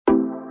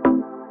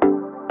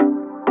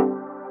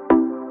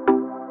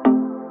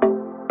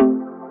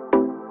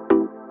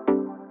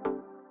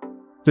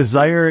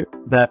desire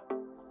that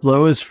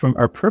flows from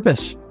our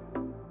purpose.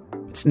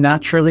 It's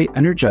naturally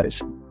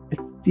energizing. It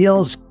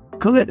feels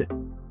good.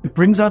 It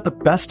brings out the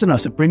best in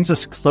us. It brings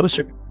us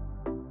closer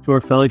to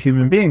our fellow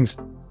human beings.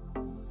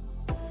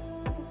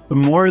 The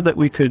more that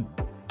we could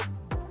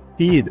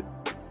feed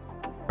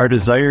our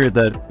desire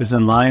that is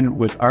in line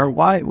with our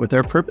why, with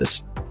our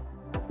purpose,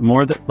 the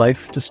more that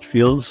life just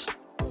feels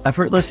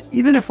effortless.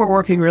 Even if we're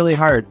working really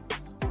hard,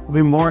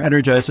 we'll be more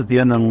energized at the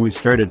end than when we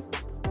started.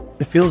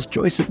 It feels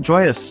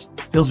joyous,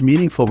 feels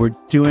meaningful. We're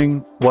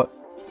doing what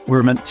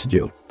we're meant to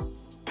do.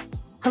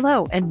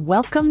 Hello, and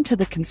welcome to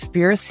the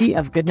Conspiracy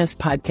of Goodness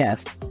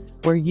podcast,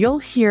 where you'll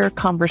hear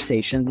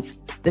conversations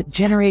that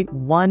generate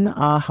one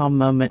aha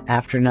moment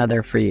after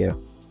another for you.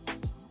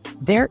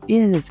 There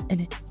is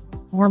an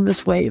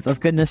enormous wave of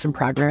goodness and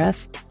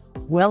progress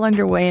well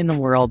underway in the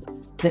world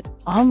that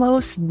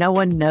almost no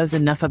one knows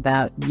enough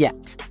about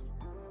yet.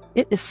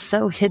 It is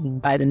so hidden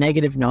by the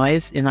negative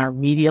noise in our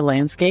media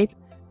landscape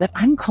that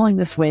I'm calling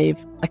this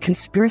wave a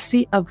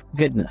conspiracy of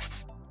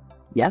goodness.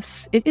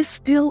 Yes, it is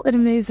still an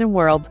amazing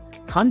world,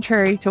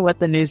 contrary to what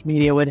the news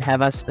media would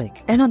have us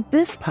think. And on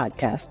this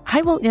podcast,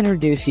 I will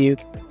introduce you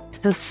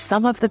to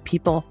some of the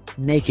people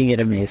making it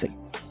amazing.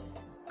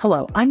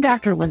 Hello, I'm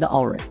Dr.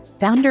 Lynda,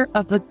 founder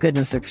of the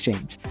Goodness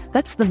Exchange.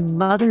 That's the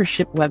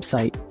mothership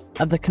website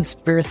of the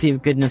Conspiracy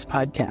of Goodness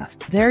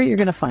podcast. There you're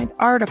going to find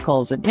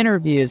articles and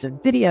interviews and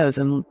videos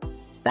and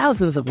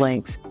thousands of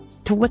links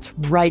to what's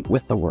right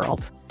with the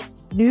world.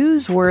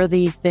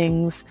 Newsworthy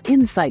things,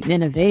 insight and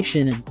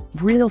innovation, and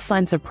real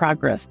signs of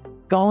progress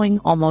going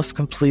almost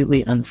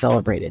completely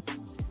uncelebrated.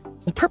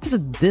 The purpose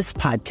of this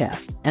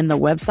podcast and the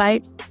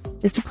website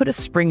is to put a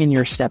spring in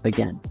your step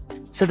again,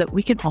 so that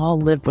we can all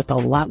live with a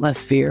lot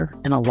less fear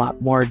and a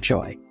lot more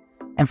joy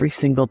every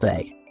single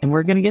day. And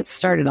we're going to get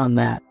started on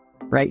that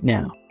right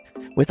now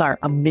with our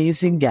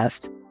amazing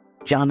guest,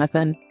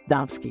 Jonathan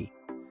Domsky.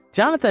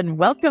 Jonathan,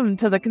 welcome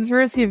to the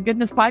Conspiracy of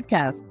Goodness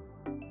podcast.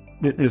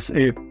 It is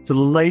a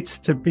delight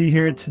to be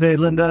here today,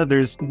 Lynda.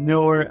 There's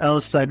nowhere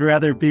else I'd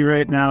rather be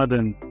right now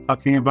than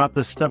talking about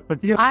this stuff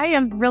with you. I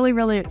am really,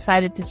 really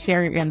excited to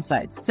share your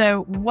insights.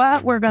 So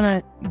what we're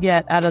going to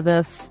get out of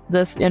this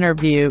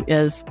interview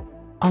is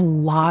a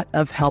lot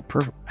of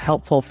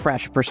helpful,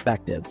 fresh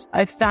perspectives.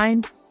 I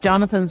find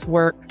Jonathan's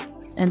work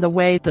and the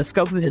way the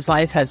scope of his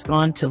life has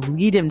gone to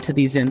lead him to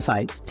these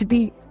insights to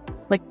be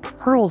like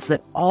pearls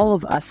that all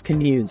of us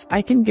can use.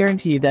 I can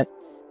guarantee you that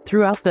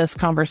throughout this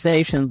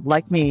conversation,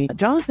 like me,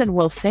 Jonathan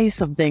will say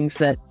some things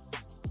that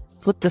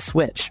flip the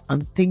switch on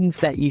things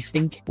that you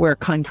think were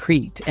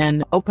concrete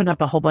and open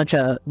up a whole bunch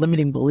of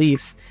limiting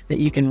beliefs that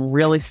you can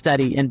really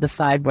study and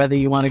decide whether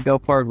you want to go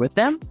forward with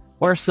them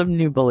or some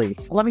new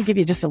beliefs. Let me give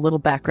you just a little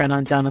background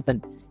on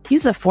Jonathan.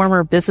 He's a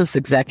former business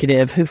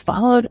executive who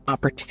followed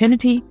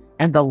opportunity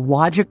and the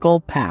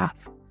logical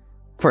path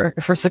for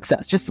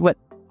success, just what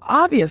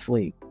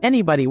obviously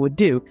anybody would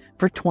do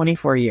for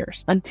 24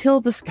 years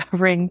until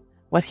discovering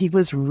what he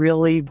was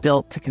really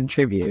built to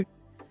contribute.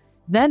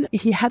 Then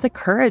he had the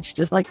courage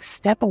to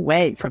step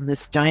away from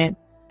this giant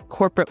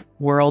corporate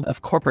world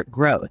of corporate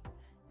growth.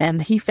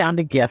 And he found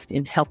a gift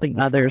in helping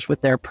others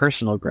with their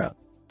personal growth.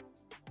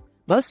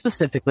 Most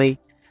specifically,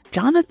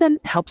 Jonathan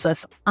helps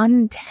us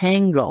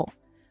untangle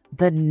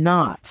the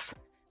knots,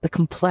 the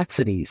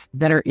complexities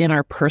that are in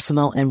our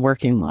personal and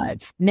working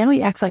lives. Now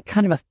he acts like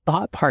kind of a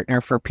thought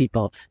partner for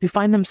people who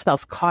find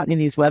themselves caught in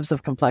these webs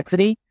of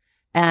complexity.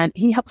 And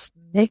he helps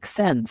make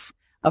sense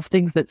of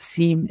things that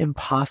seem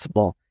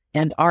impossible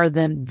and are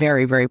then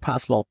very, very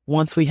possible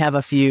once we have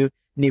a few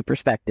new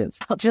perspectives.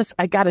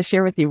 I got to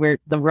share with you where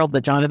the world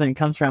that Jonathan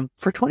comes from.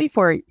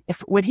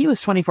 When he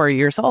was 24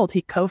 years old,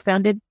 he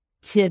co-founded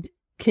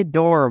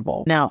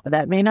Kidorable. Now,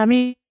 that may not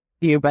mean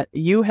you, but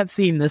you have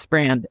seen this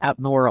brand out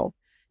in the world.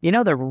 You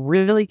know, the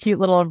really cute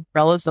little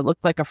umbrellas that look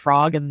like a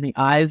frog and the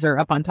eyes are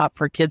up on top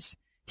for kids'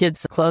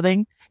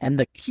 clothing, and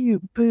the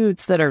cute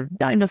boots that are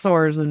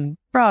dinosaurs and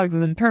frogs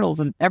and turtles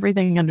and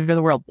everything under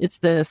the world. It's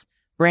this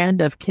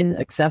brand of kid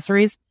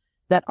accessories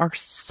that are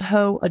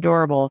so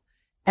adorable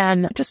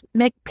and just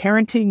make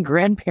parenting,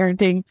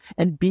 grandparenting,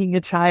 and being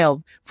a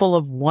child full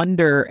of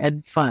wonder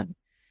and fun.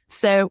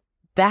 So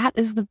that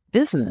is the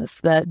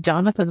business that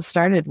Jonathan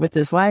started with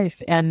his wife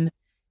and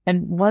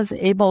was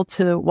able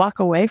to walk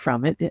away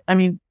from it. I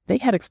mean, they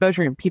had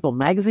exposure in People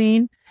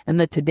magazine and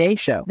the Today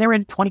Show. They're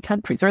in 20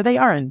 countries, or they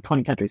are in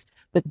 20 countries.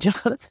 But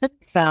Jonathan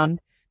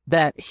found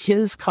that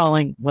his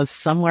calling was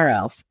somewhere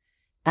else.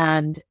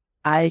 And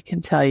I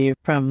can tell you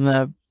from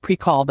the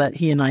pre-call that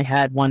he and I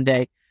had one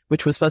day,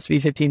 which was supposed to be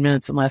 15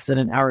 minutes and less than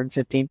an hour and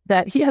 15,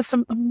 that he has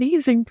some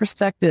amazing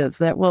perspectives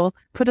that will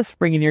put a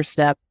spring in your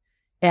step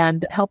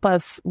and help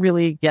us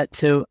really get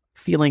to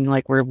feeling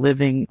like we're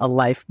living a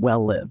life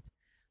well lived.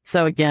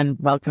 So again,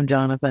 welcome,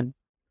 Jonathan.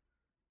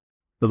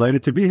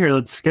 Delighted to be here.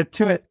 Let's get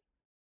to it.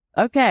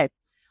 Okay.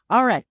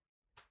 All right.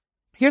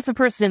 Here's the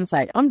first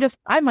insight.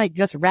 I might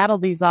just rattle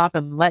these off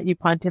and let you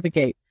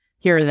pontificate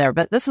here or there,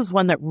 but this is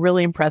one that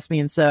really impressed me,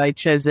 and so I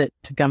chose it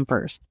to come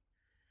first.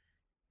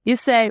 You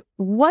say,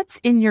 what's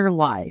in your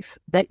life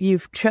that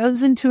you've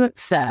chosen to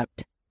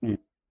accept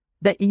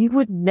that you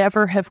would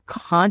never have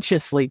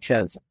consciously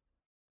chosen.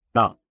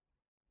 No.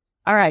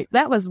 All right.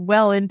 That was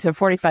well into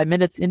 45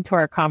 minutes into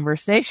our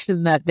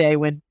conversation that day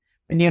when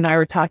you and I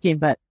were talking.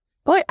 But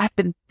boy, I've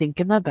been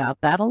thinking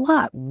about that a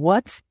lot.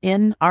 What's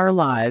in our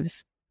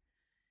lives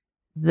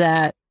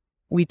that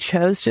we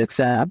chose to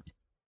accept,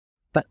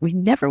 but we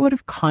never would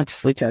have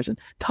consciously chosen?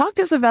 Talk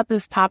to us about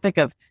this topic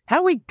of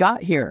how we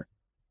got here,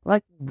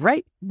 like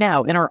right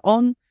now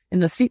in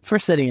the seats we're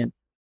sitting in.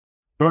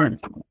 Sure.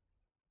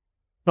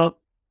 Well,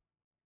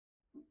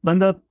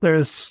 Lynda,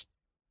 there's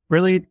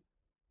really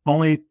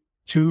only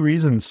two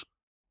reasons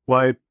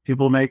why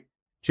people make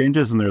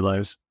changes in their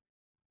lives.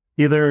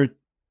 Either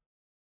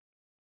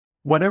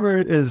whatever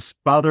is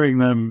bothering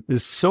them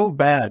is so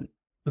bad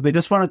that they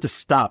just want it to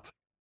stop.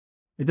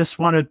 They just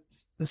want it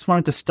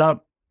to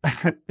stop,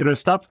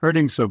 stop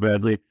hurting so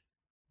badly.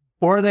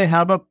 Or they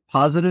have a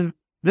positive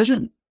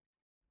vision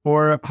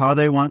for how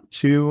they want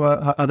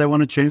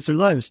to change their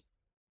lives.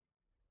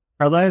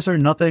 Our lives are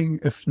nothing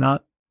if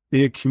not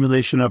the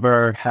accumulation of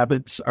our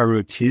habits, our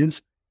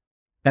routines.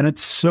 And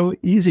it's so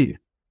easy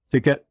to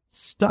get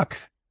stuck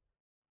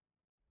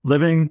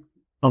living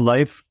a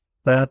life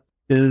that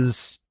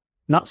is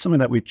not something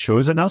that we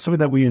chose, and not something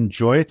that we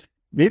enjoy,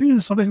 maybe even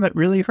something that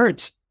really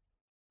hurts.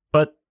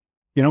 But,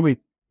 we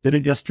did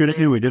it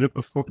yesterday, we did it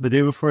the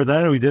day before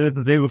that, and we did it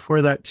the day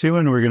before that too,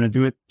 and we're going to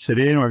do it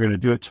today, and we're going to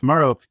do it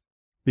tomorrow,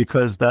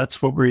 because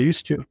that's what we're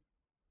used to.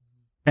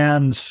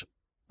 And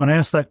when I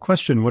ask that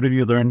question, what have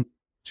you learned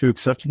to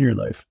accept in your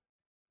life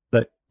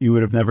that you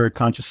would have never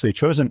consciously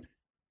chosen?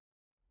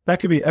 That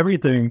could be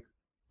everything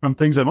from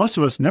things that most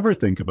of us never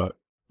think about,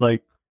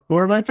 like who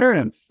are my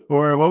parents,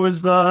 or what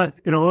was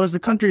the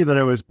country that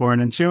I was born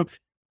into,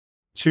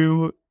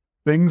 to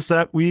things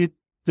that we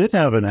did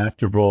have an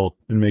active role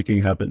in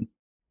making happen.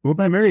 Who am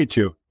I married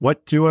to?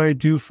 What do I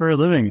do for a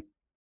living?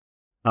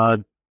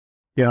 Did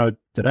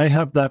I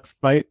have that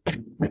fight,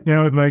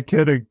 with my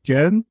kid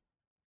again?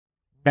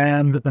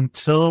 And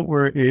until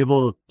we're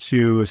able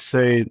to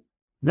say,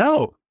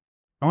 no,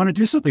 I want to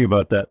do something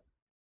about that,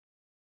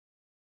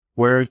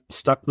 we're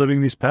stuck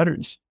living these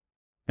patterns.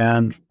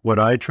 And what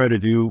I try to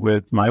do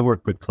with my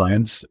work with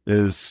clients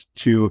is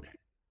to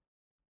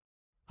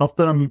help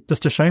them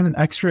just to shine an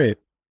X-ray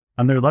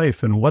on their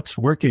life and what's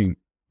working,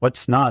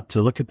 what's not,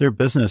 to look at their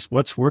business,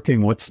 what's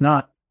working, what's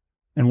not,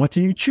 and what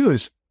do you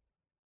choose?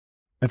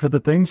 And for the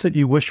things that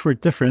you wish were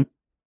different,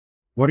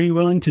 what are you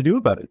willing to do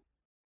about it?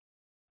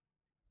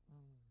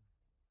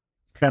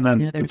 And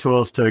then the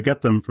tools to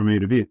get them from A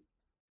to B.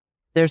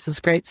 There's this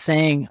great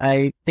saying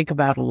I think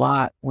about a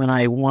lot when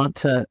I want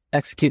to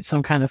execute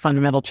some kind of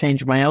fundamental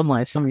change in my own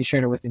life. Somebody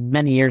shared it with me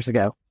many years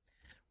ago.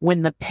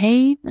 When the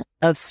pain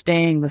of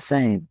staying the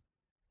same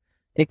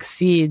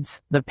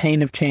exceeds the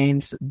pain of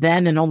change,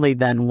 then and only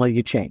then will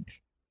you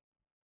change.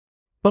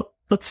 But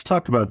let's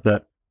talk about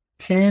that.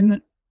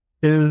 Pain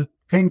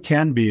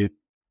can be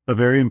a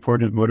very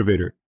important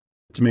motivator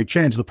to make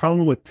change. The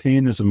problem with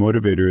pain as a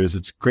motivator is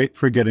it's great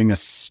for getting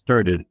us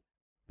started.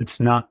 It's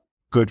not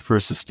good for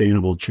a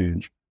sustainable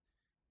change.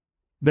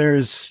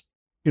 There's,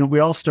 we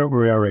all start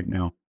where we are right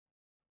now,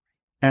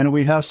 and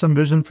we have some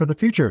vision for the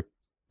future.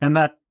 And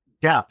that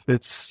gap,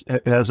 it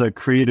has a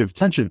creative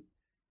tension.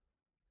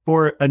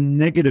 For a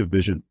negative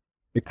vision,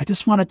 I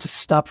just want it to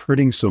stop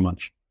hurting so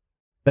much.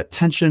 That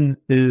tension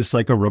is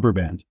like a rubber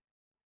band.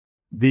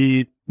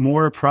 The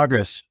more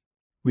progress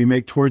we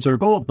make towards our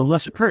goal, the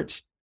less it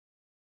hurts.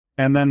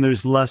 And then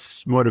there's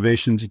less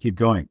motivation to keep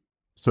going.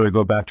 So we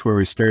go back to where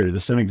we started.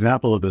 Just an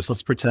example of this.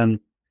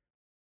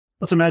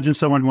 Let's imagine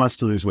someone who wants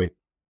to lose weight.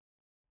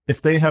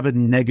 If they have a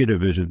negative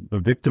vision, a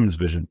victim's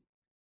vision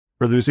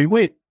for losing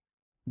weight,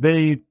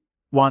 they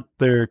want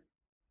their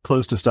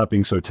clothes to stop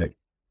being so tight,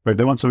 right?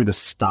 They want something to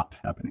stop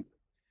happening.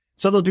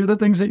 So they'll do the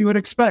things that you would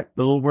expect.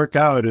 They'll work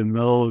out and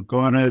they'll go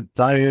on a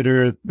diet,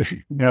 or,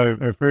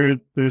 I've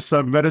heard there's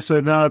some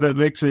medicine now that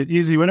makes it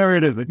easy, whatever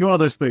it is. They do all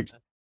those things.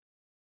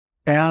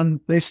 And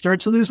they start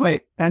to lose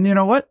weight. And you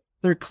know what?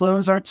 Their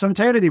clothes aren't so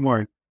tight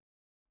anymore.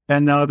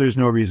 And now there's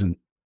no reason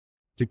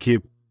to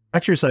keep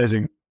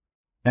exercising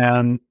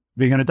and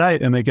being on a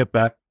diet, and they get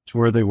back to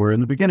where they were in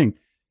the beginning.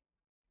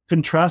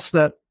 Contrast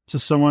that to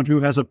someone who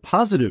has a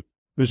positive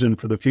vision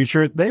for the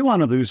future. They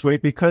want to lose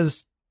weight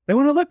because they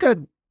want to look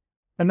good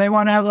and they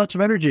want to have lots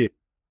of energy.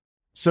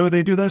 So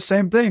they do those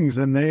same things,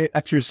 and they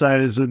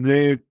exercise, and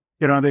they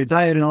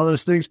diet and all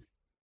those things.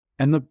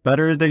 And the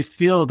better they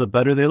feel, the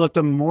better they look,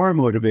 the more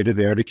motivated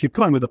they are to keep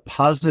going with a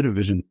positive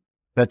vision.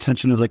 That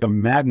tension is like a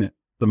magnet.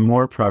 The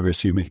more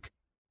progress you make,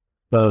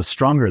 the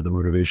stronger the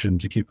motivation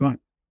to keep going.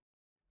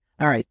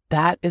 All right.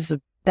 That is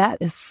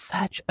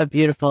such a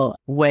beautiful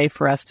way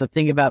for us to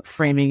think about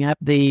framing up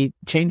the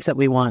change that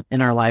we want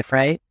in our life,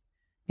 right?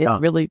 It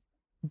really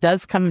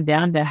does come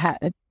down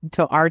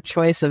to our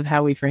choice of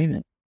how we frame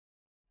it.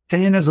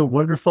 Pain is a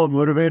wonderful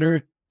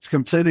motivator. It's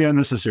completely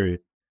unnecessary.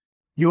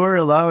 You are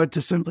allowed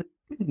to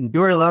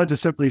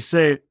simply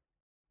say,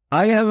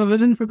 I have a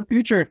vision for the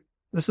future.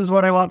 This is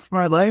what I want for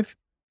my life.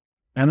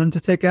 And then to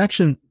take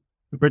action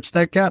to bridge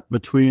that gap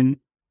between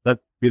that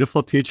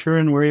beautiful future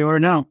and where you are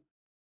now.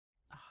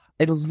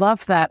 I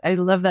love that. I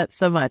love that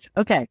so much.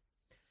 Okay.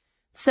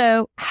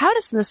 So how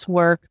does this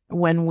work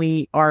when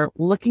we are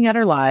looking at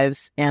our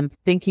lives and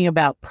thinking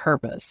about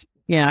purpose?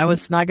 I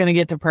was not going to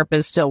get to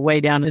purpose till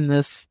way down in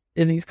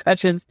these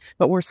questions,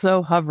 but we're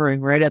so hovering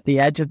right at the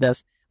edge of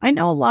this. I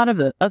know a lot of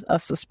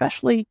us,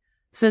 especially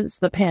since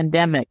the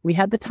pandemic, we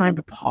had the time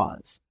to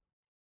pause.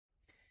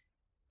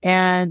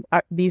 And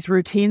these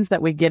routines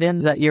that we get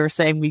in that you're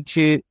saying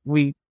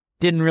we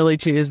didn't really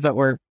choose, but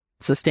we're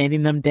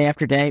sustaining them day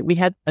after day. We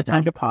had a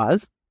time to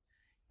pause.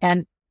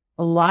 And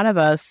a lot of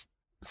us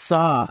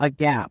saw a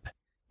gap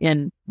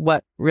in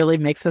what really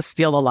makes us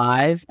feel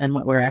alive and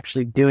what we're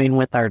actually doing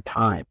with our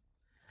time.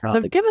 So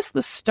give us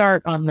the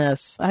start on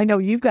this. I know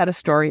you've got a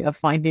story of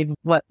finding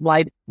what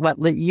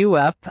lit you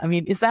up. I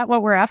mean, is that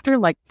what we're after?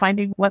 Like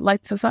finding what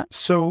lights us up?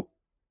 So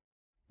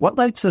what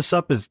lights us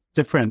up is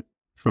different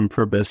from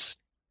purpose.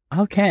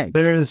 Okay.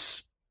 I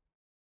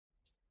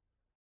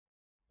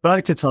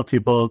like to tell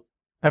people,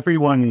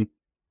 everyone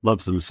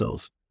loves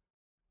themselves.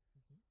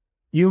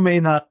 You may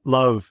not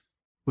love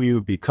who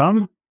you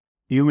become.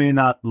 You may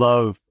not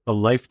love a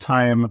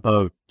lifetime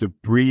of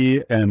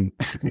debris and,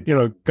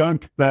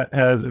 gunk that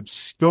has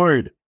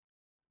obscured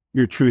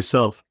your true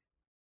self.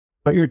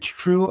 But your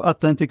true,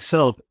 authentic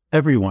self,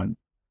 everyone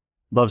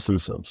loves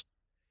themselves.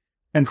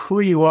 And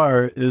who you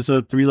are is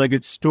a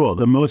three-legged stool.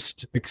 The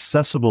most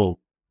accessible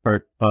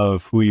part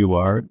of who you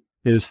are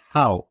is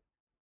how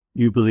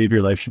you believe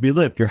your life should be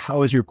lived. Your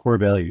how is your core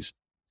values.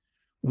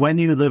 When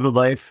you live a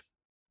life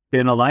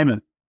in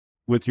alignment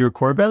with your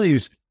core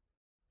values,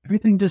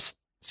 everything just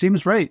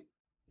seems right,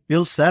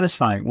 feels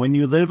satisfying. When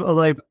you live a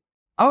life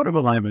out of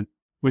alignment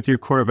with your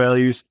core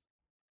values,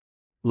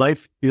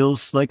 life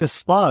feels like a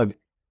slog.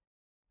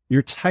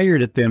 You're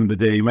tired at the end of the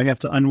day. You might have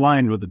to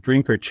unwind with a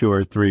drink or two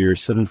or three, or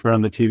sit in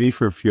front of the TV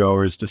for a few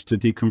hours just to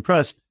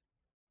decompress.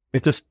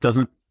 It just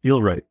doesn't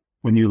feel right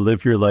when you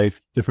live your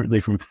life differently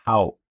from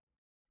how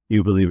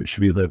you believe it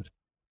should be lived.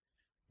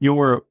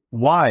 Your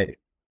why,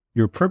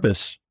 your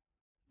purpose,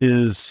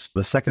 is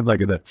the second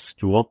leg of that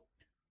stool.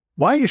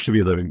 Why you should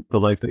be living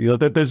the life that you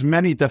live. There's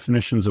many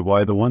definitions of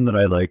why. The one that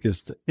I like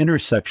is the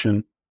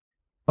intersection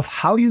of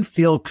how you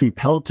feel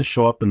compelled to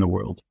show up in the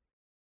world,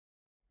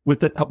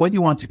 with what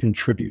you want to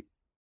contribute,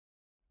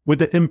 with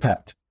the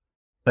impact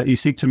that you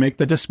seek to make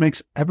that just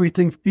makes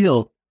everything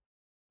feel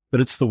that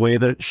it's the way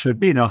that it should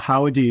be. Now,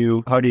 how do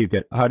you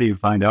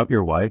find out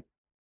your why?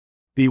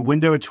 The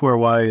window to our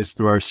why is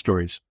through our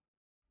stories.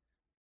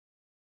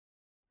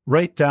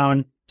 Write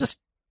down just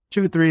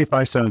 2, 3,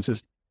 5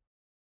 sentences.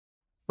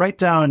 Write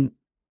down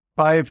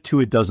 5 to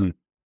a dozen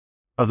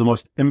of the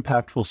most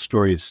impactful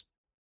stories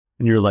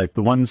in your life,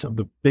 the ones of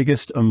the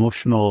biggest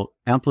emotional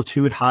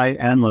amplitude, high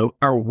and low.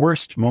 Our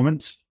worst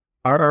moments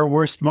are our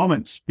worst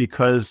moments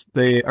because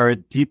they are a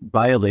deep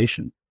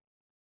violation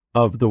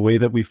of the way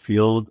that we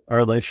feel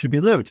our life should be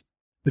lived.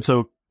 It's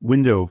a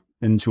window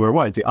into our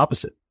why. It's the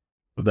opposite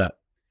of that.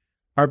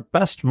 Our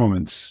best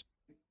moments,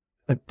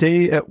 a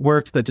day at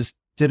work that just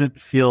didn't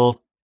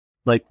feel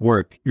like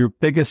work, your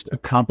biggest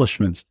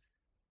accomplishments,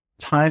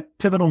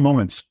 pivotal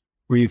moments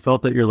where you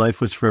felt that your life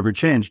was forever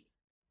changed.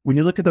 When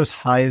you look at those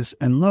highs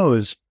and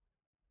lows,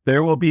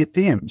 there will be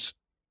themes.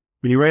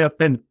 When you write up,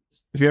 and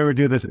if you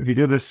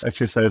do this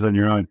exercise on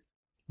your own,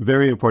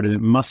 very important,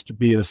 it must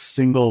be a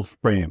single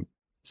frame,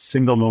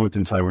 single moment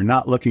in time. We're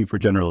not looking for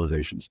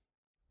generalizations.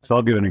 So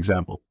I'll give an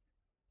example.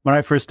 When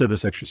I first did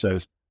this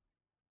exercise,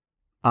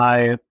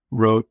 I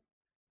wrote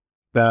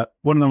that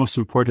one of the most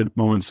important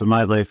moments of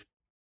my life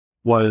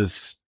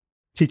was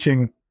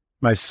teaching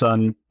my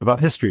son about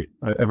history.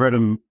 I've read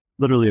him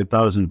literally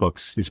 1,000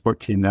 books. He's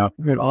 14 now. I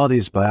read all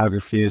these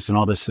biographies and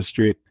all this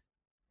history.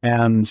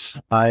 And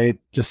I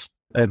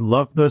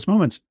love those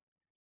moments.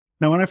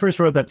 Now, when I first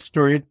wrote that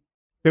story,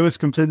 it was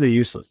completely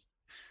useless.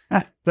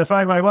 To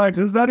find my why,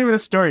 it's not even a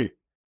story.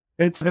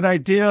 It's an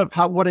idea of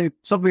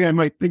something I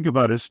might think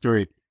about as a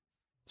story.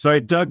 So I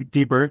dug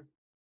deeper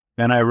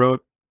and I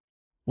wrote,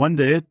 one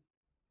day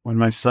when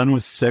my son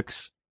was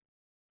 6,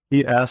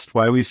 he asked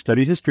why we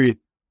study history.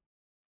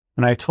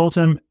 And I told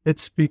him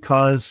it's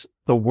because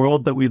the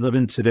world that we live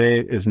in today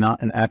is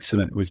not an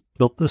accident. It was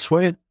built this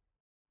way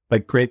by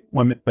great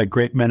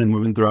men and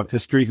women throughout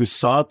history who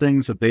saw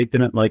things that they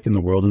didn't like in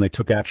the world and they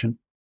took action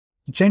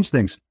to change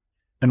things.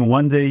 And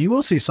one day you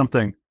will see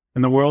something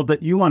in the world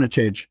that you want to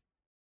change.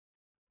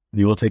 And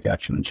you will take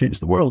action and change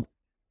the world.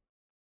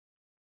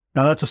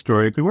 Now that's a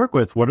story I could work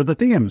with. What are the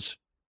themes?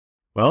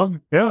 Well,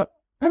 yeah,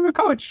 I'm a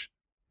coach.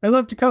 I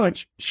love to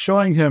coach,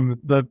 showing him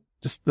the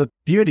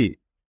beauty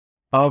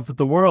of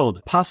the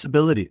world,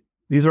 possibility.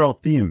 These are all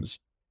themes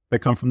that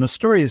come from the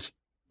stories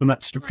from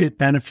that story.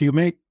 And if you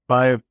make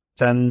 5,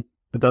 10,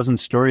 a dozen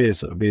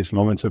stories of these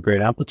moments of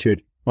great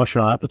amplitude,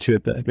 emotional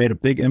amplitude that have made a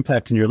big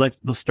impact in your life,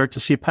 you'll start to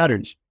see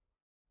patterns.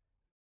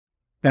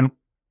 And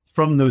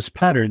from those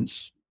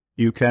patterns,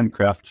 you can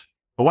craft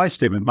a why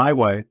statement. My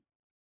why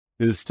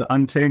is to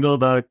untangle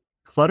the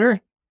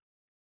clutter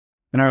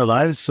in our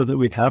lives so that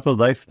we have a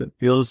life that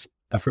feels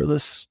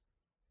effortless,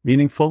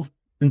 meaningful,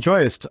 and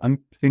joyous, to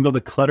untangle the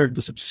clutter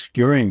just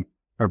obscuring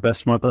our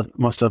best,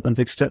 most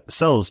authentic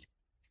selves,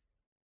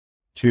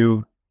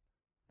 to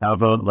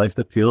have a life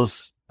that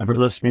feels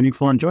effortless,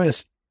 meaningful, and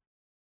joyous.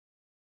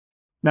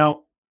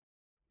 Now,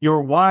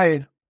 your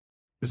why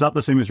is not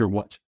the same as your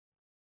what.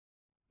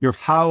 Your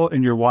how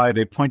and your why,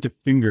 they point a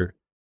finger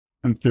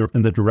in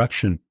the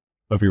direction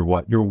of your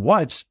what. Your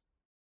what,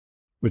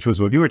 which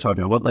was what you were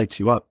talking about, what lights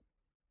you up.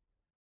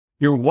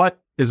 Your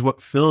what is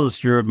what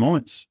fills your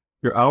moments,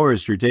 your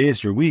hours, your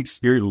days, your weeks.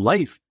 Your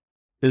life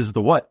is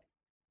the what.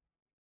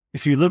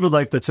 If you live a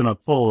life that's in a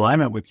full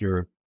alignment with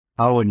your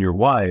how and your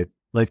why,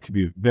 life could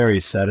be very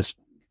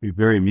satisfying, be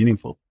very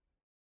meaningful.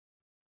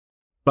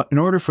 But in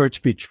order for it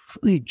to be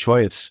truly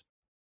joyous,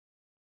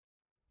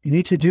 you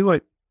need to do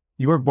what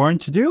you were born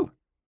to do.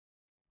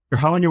 Your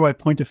how and your why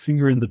point a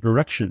finger in the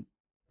direction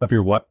of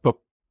your what, but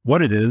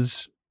what it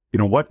is,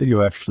 what are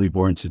you actually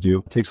born to do?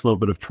 It takes a little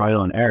bit of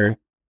trial and error.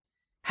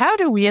 How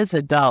do we as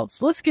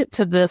adults, let's get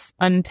to this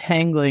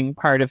untangling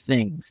part of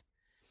things.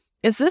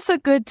 Is this a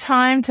good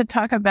time to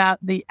talk about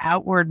the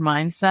outward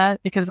mindset?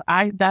 Because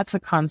that's a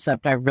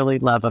concept I really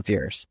love of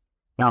yours.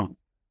 Now,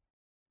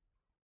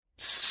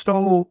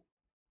 so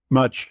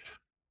much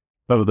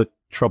of the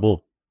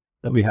trouble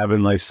that we have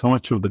in life, so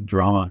much of the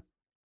drama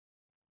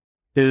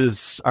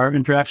is our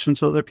interactions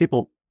with other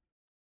people.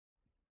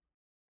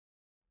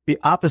 The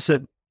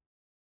opposite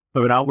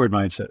of an outward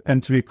mindset.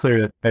 And to be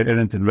clear, I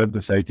didn't invent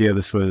this idea.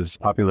 This was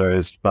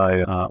popularized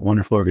by a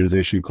wonderful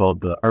organization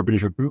called the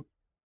Arbiter Group.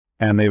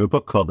 And they have a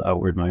book called The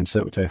Outward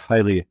Mindset, which I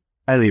highly,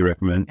 highly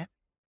recommend. Yeah.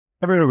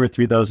 I've read over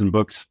 3,000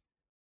 books.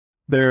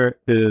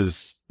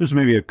 There's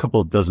maybe a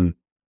couple dozen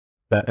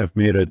that have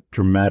made a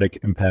dramatic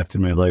impact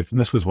in my life. And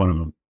this was one of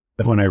them.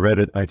 That when I read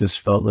it, I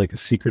just felt like a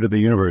secret of the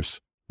universe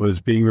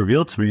was being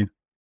revealed to me.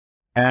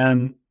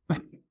 And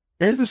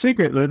here's the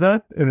secret,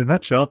 Lynda, in a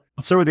nutshell.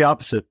 I'll start with the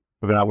opposite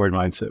of an outward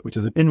mindset, which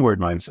is an inward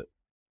mindset.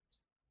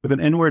 With an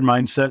inward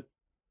mindset,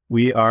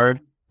 we are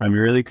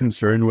primarily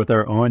concerned with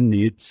our own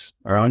needs,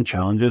 our own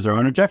challenges, our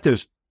own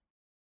objectives.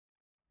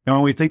 And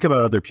when we think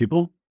about other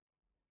people,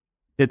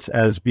 it's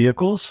as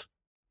vehicles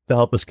to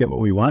help us get what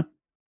we want,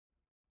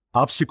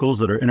 obstacles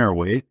that are in our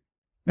way.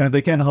 And if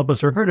they can't help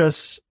us or hurt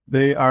us,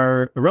 they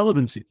are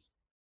irrelevancies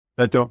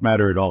that don't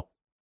matter at all.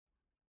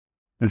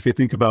 And if you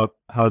think about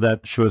how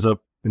that shows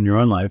up in your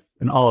own life,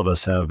 and all of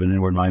us have an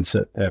inward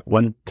mindset at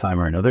one time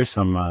or another,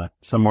 some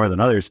more than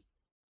others,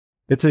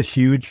 it's a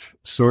huge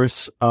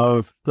source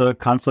of the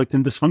conflict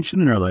and dysfunction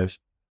in our lives.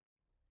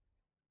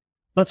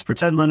 Let's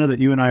pretend, Lynda, that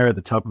you and I are at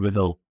the top of a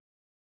hill,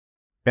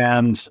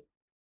 and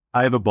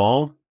I have a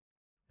ball,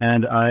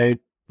 and I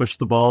push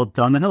the ball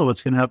down the hill.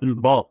 What's going to happen to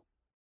the ball?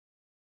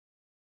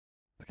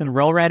 It's going to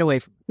roll right away.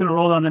 It's going to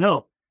roll down the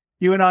hill.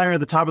 You and I are at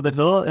the top of the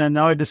hill, and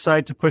now I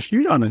decide to push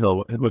you down the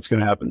hill. What's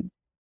going to happen?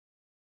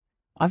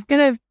 I'm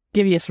going to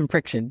give you some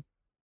friction.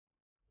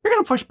 You're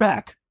going to push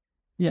back.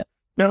 Yeah.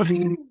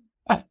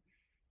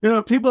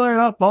 People are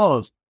not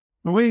balls.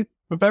 If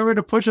I were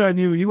to push on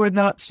you, you would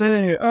not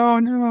say, "Oh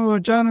no,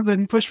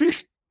 Jonathan, push me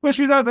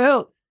down the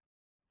hill."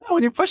 No,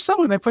 when you push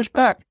someone, they push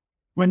back.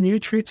 When you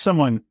treat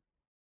someone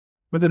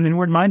with an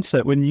inward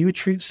mindset, when you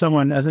treat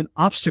someone as an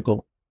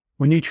obstacle,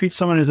 when you treat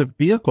someone as a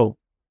vehicle,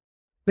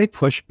 they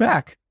push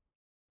back.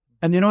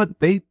 And you know what?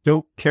 They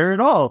don't care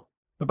at all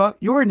about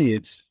your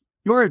needs,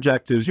 your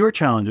objectives, your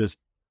challenges.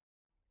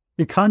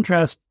 In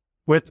contrast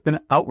with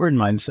an outward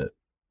mindset,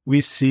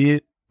 we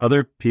see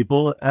other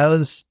people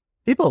as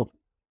people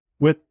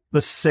with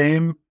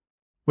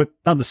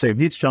not the same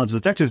needs, challenges,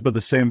 objectives, but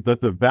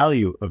the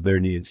value of their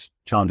needs,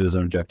 challenges,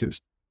 and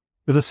objectives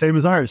is the same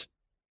as ours.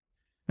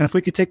 And if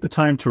we could take the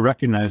time to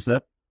recognize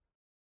that,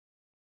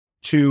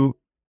 to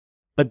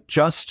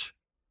adjust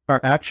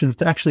our actions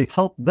to actually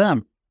help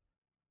them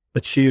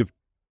achieve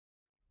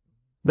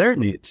their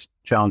needs,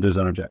 challenges,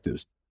 and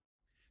objectives,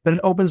 then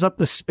it opens up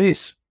the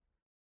space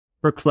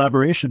for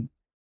collaboration.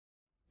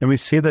 And we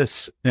see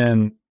this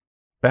in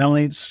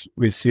families,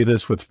 we see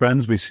this with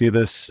friends, we see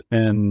this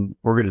in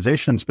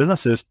organizations,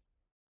 businesses.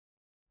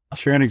 I'll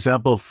share an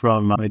example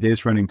from my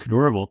days running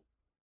Canourable.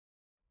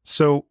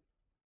 So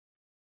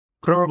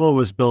Canourable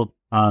was built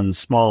on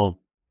small,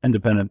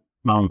 independent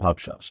mom and pop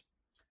shops.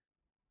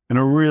 And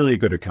a really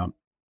good account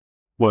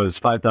was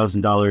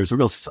 $5,000. A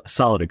real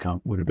solid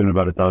account would have been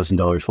about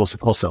 $1,000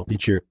 wholesale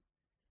each year.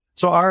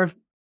 So our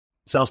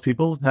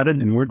salespeople had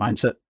an inward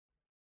mindset.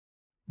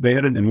 They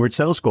had an inward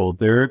sales goal.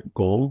 Their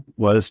goal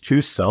was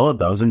to sell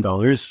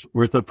 $1,000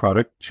 worth of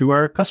product to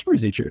our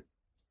customers each year.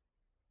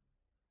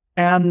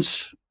 And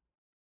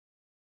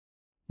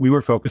we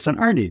were focused on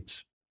our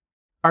needs,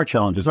 our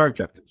challenges, our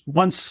objectives.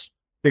 Once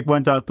it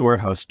went out the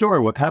warehouse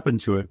door, what happened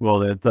to it?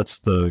 Well, that's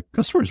the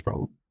customer's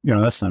problem.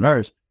 That's not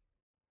ours.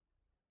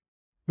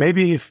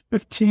 Maybe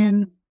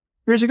 15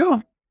 years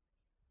ago,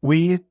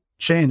 we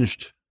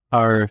changed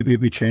our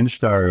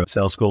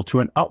sales goal to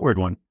an outward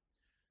one,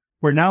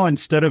 where now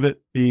instead of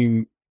it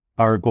being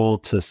our goal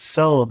to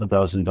sell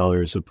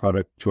 $1,000 of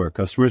product to our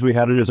customers, we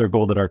had it as our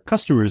goal that our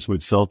customers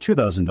would sell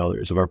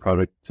 $2,000 of our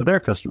product to their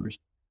customers.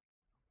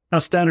 Now,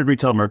 standard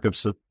retail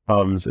markups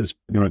problems is,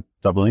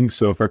 doubling.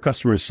 So if our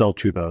customers sell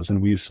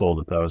 2,000, we've sold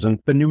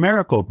 1,000. The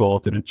numerical goal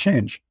didn't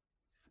change.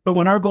 But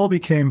when our goal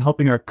became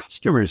helping our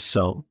customers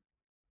sell,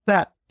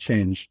 that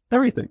changed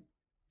everything.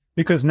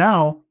 Because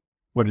now,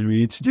 what did we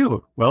need to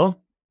do?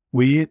 Well,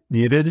 we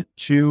needed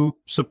to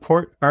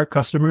support our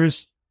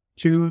customers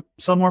to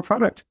sell more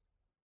product.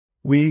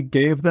 We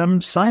gave them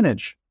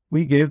signage.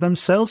 We gave them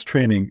sales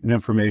training and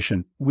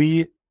information.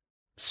 We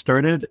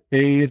started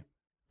a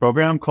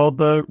program called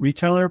the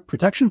Retailer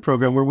Protection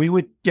Program, where we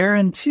would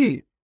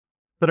guarantee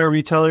that our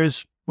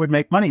retailers would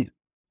make money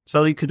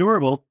selling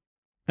Cadorable.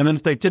 And then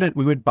if they didn't,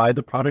 we would buy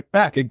the product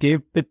back. It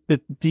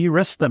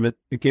de-risked them.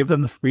 It gave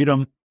them the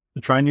freedom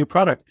to try a new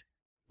product.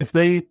 If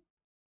they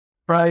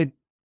tried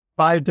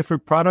 5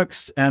 different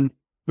products and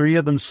 3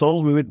 of them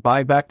sold, we would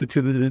buy back the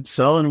 2 that didn't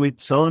sell, and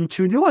we'd sell them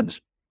 2 new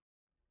ones.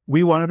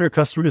 We wanted our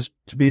customers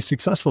to be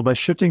successful by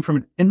shifting from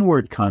an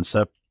inward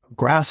concept,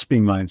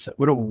 grasping mindset.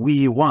 What do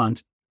we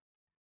want?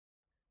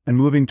 And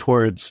moving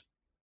towards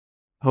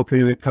how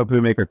can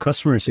we make our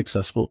customers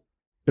successful.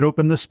 It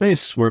opened the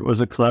space where it was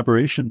a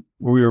collaboration,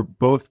 where we were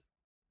both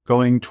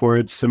going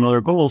towards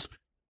similar goals,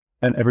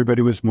 and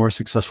everybody was more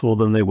successful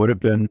than they would have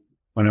been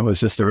when it was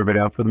just everybody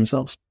out for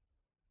themselves.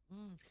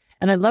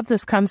 And I love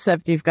this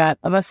concept you've got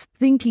of us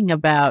thinking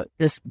about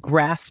this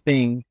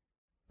grasping.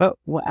 But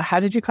how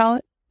did you call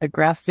it? A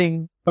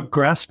grasping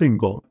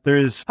goal.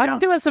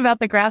 Talk to us about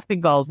the grasping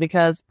goals,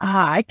 because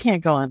I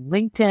can't go on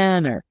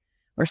LinkedIn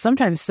or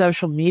sometimes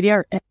social media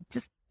or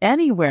just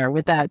anywhere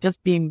without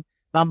just being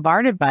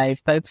bombarded by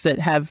folks that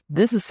have,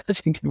 this is such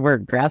a good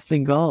word,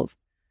 grasping goals.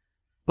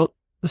 Well,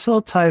 this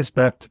all ties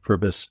back to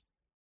purpose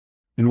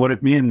and what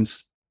it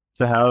means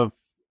to have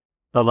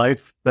a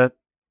life that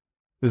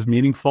is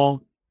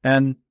meaningful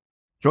and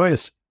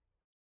joyous.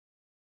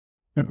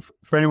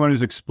 For anyone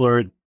who's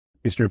explored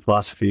Eastern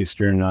philosophy,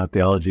 Eastern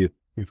theology,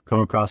 we've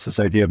come across this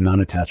idea of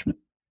non-attachment.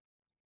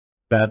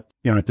 That,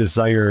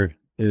 desire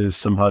is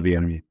somehow the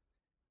enemy.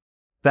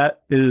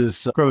 That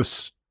is a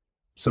gross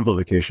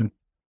simplification.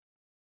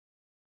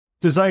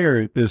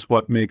 Desire is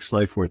what makes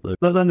life worth living.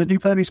 Lynda, do you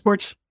play any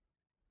sports?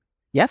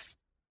 Yes.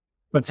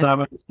 What's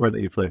the sport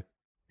that you play?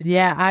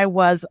 Yeah, I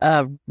was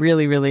a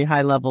really, really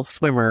high-level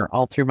swimmer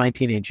all through my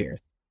teenage years.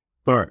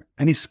 Or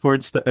any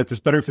sports that it's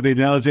better for the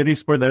analogy, any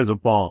sport that has a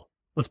ball.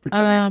 Let's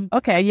pretend.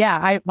 Okay,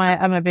 yeah,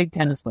 I'm a big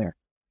tennis player.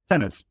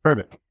 Tennis,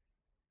 perfect.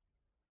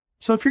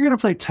 So if you're going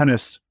to play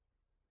tennis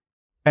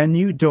and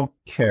you don't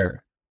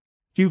care,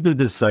 if you have the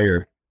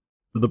desire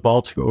for the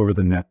ball to go over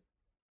the net,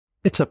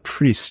 it's a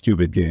pretty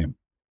stupid game.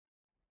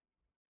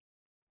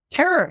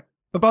 Care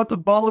about the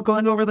ball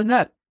going over the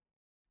net.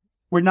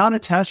 Where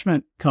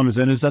non-attachment comes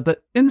in is at the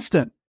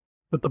instant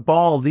that the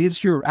ball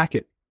leaves your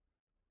racket.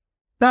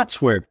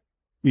 That's where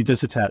you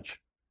disattach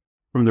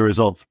from the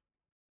result.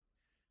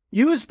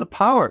 Use the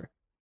power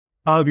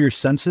of your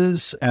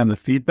senses and the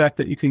feedback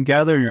that you can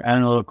gather in your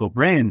analytical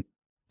brain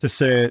to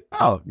say,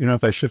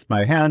 if I shift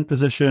my hand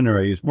position or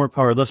I use more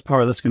power, that's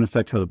going to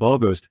affect how the ball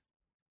goes.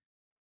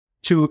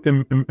 To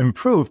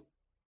improve,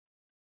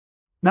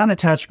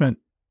 non-attachment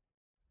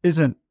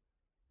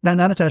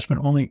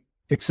only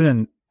kicks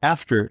in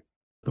after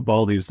the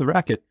ball leaves the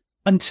racket.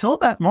 Until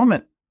that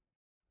moment,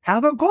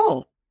 have a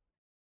goal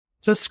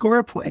to score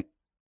a point.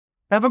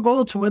 Have a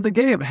goal to win the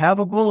game. Have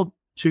a goal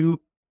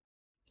to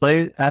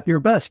play at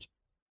your best.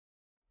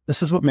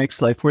 This is what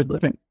makes life worth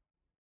living.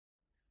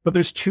 But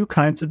there's 2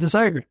 kinds of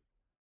desire.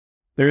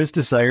 There is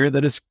desire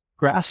that is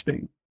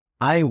grasping.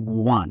 I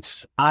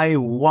want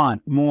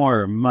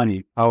more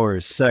money,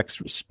 power,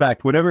 sex,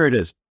 respect, whatever it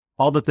is.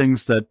 All the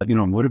things that,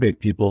 motivate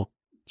people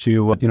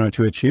to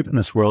achieve in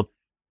this world.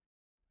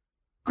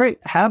 Great.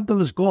 Have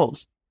those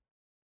goals.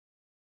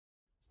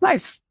 It's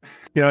nice,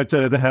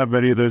 to have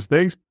many of those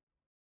things.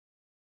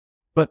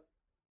 But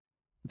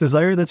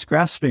desire that's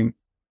grasping,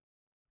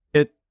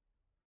 it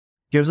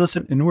gives us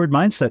an inward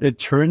mindset. It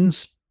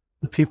turns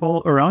the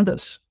people around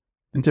us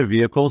into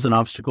vehicles and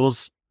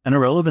obstacles and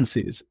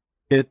irrelevancies.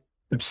 It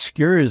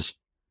obscures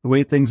the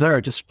way things are.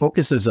 It just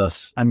focuses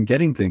us on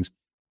getting things.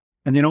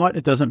 And you know what?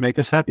 It doesn't make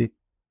us happy.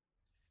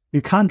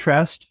 In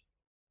contrast,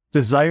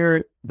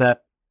 desire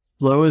that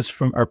flows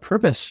from our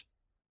purpose,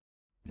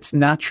 it's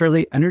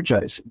naturally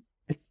energizing.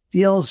 It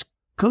feels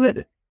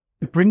good.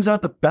 It brings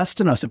out the best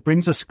in us. It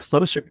brings us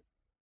closer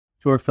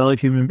to our fellow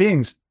human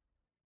beings.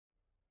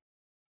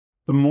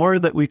 The more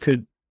that we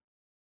could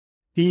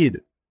feed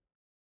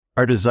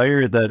our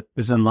desire that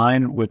is in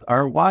line with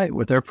our why,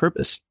 with our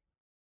purpose,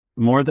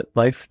 the more that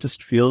life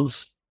just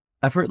feels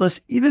effortless.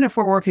 Even if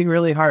we're working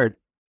really hard,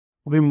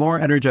 we'll be more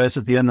energized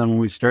at the end than when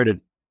we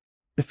started.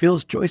 It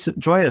feels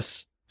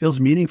joyous, feels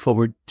meaningful.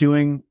 We're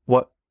doing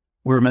what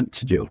we're meant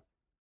to do.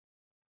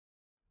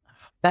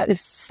 That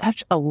is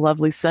such a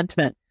lovely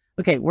sentiment.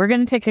 Okay, we're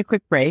going to take a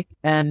quick break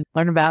and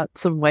learn about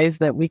some ways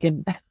that we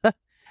can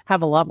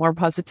have a lot more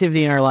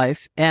positivity in our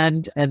life.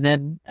 And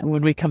then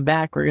when we come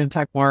back, we're going to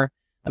talk more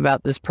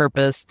about this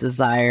purpose,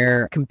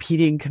 desire,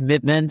 competing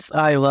commitments.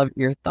 I love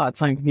your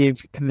thoughts on competing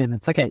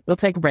commitments. Okay, we'll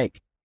take a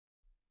break.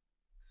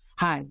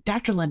 Hi,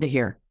 Dr. Lynda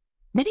here.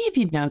 Many of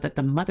you know that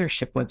the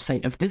mothership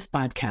website of this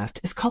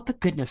podcast is called the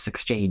Goodness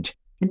Exchange.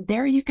 And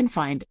there you can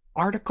find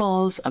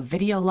articles, a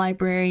video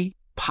library,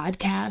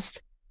 podcasts,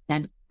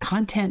 and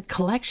content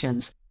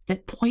collections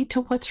that point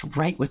to what's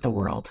right with the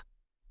world.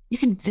 You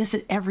can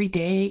visit every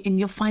day and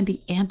you'll find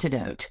the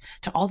antidote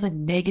to all the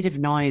negative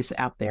noise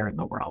out there in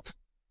the world.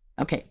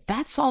 Okay,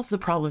 that solves the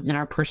problem in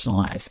our personal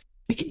lives.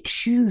 We can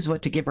choose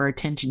what to give our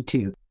attention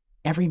to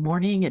every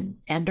morning and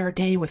end our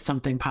day with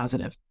something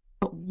positive.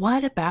 But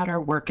what about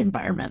our work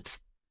environments?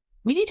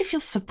 We need to feel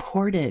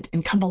supported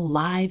and come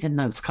alive in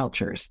those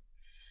cultures.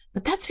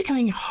 But that's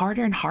becoming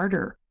harder and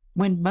harder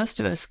when most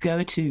of us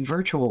go to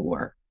virtual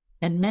work.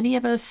 And many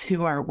of us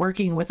who are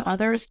working with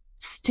others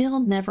still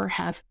never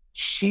have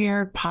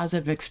shared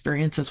positive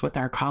experiences with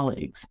our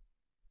colleagues.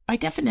 By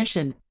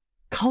definition,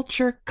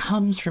 culture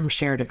comes from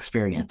shared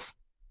experience.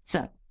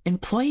 So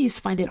employees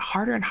find it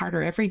harder and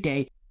harder every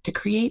day to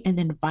create an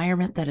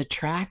environment that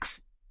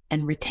attracts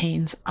and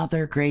retains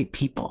other great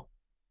people.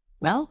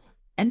 Well,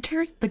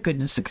 enter the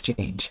Goodness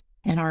Exchange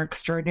and our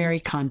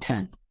extraordinary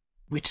content,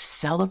 which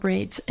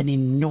celebrates an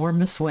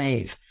enormous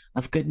wave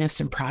of goodness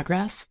and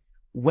progress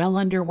well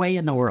underway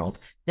in the world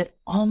that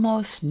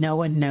almost no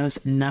one knows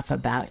enough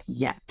about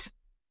yet.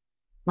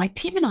 My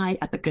team and I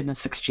at the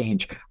Goodness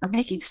Exchange are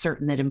making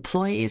certain that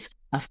employees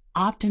of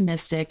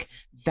optimistic,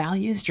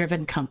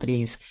 values-driven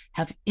companies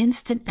have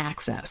instant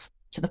access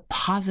to the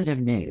positive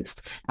news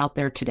out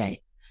there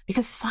today,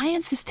 because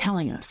science is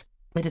telling us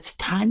that it's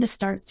time to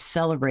start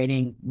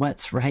celebrating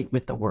what's right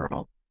with the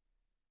world.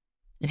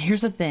 And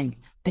here's the thing,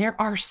 there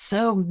are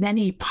so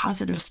many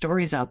positive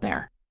stories out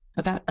there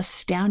about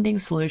astounding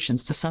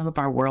solutions to some of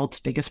our world's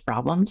biggest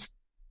problems,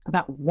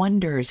 about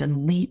wonders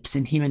and leaps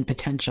in human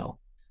potential.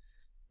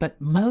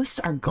 But most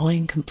are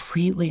going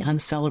completely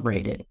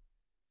uncelebrated.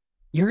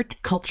 Your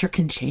culture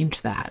can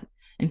change that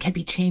and can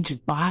be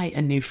changed by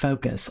a new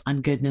focus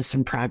on goodness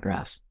and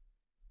progress.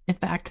 In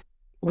fact,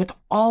 with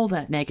all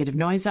that negative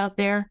noise out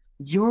there,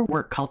 your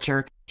work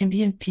culture can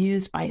be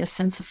infused by a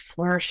sense of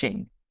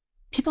flourishing.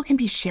 People can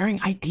be sharing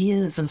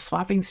ideas and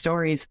swapping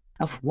stories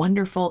of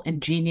wonderful,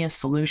 ingenious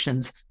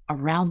solutions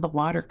around the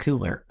water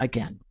cooler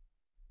again.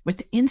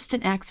 With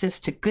instant access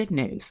to good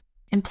news,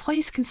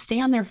 employees can stay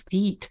on their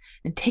feet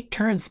and take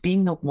turns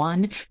being the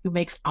one who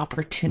makes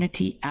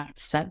opportunity a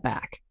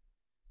setback.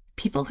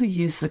 People who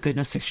use the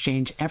Goodness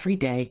Exchange every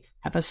day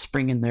have a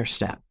spring in their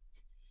step.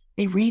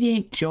 They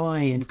radiate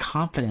joy and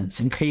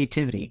confidence and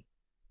creativity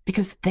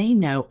because they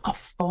know a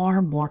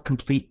far more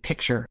complete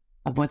picture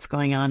of what's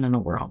going on in the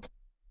world.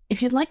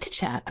 If you'd like to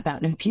chat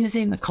about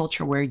infusing the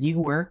culture where you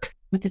work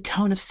with a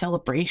tone of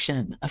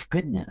celebration, of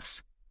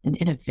goodness, and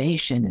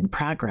innovation and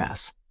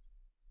progress,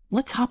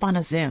 let's hop on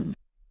a Zoom.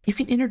 You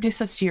can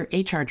introduce us to your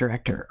HR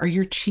director or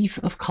your chief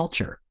of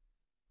culture.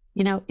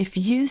 You know, if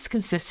used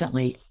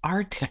consistently,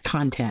 our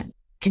content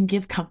can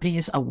give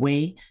companies a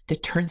way to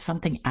turn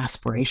something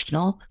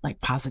aspirational, like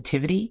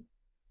positivity,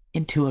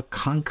 into a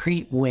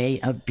concrete way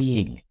of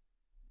being.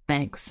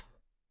 Thanks.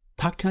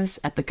 Talk to us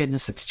at the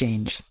Goodness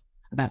Exchange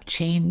about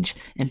change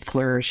and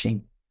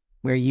flourishing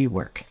where you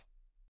work.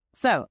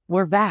 So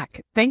we're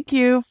back. Thank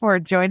you for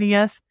joining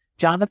us,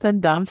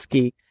 Jonathan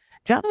Domsky.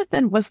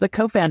 Jonathan was the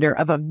co-founder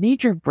of a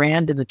major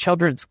brand in the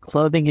children's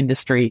clothing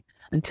industry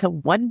until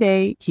one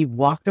day he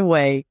walked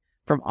away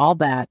from all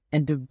that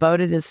and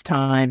devoted his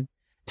time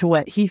to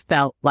what he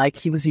felt like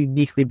he was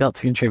uniquely built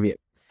to contribute.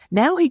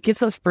 Now he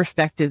gives us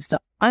perspectives to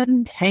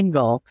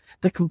untangle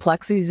the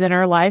complexities in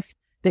our life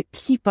that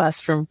keep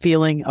us from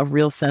feeling a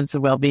real sense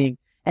of well-being.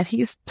 And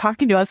he's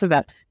talking to us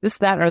about this,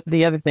 that, or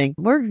the other thing.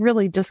 We're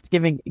really just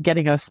getting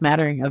a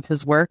smattering of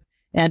his work.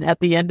 And at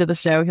the end of the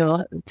show,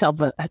 he'll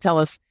tell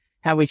us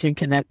how we can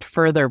connect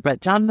further.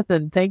 But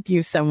Jonathan, thank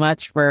you so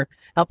much for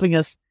helping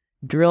us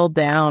drill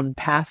down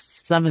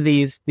past some of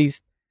these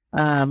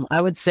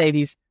I would say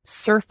these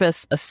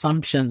surface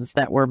assumptions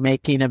that we're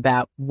making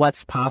about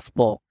what's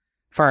possible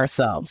for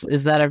ourselves.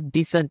 Is that a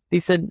decent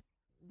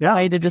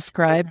way to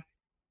describe?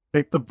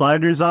 Take the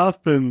blinders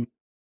off and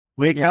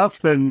wake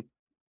up and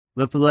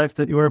live the life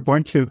that you were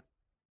born to.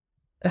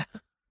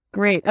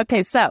 Great.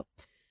 Okay, so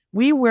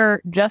we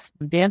were just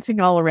dancing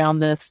all around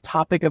this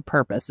topic of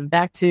purpose and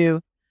back to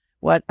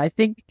what I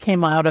think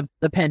came out of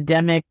the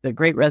pandemic, the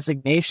Great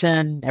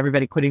Resignation,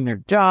 everybody quitting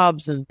their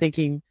jobs and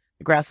thinking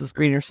the grass is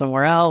greener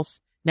somewhere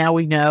else. Now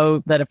we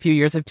know that a few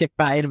years have ticked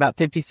by and about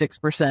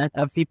 56%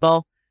 of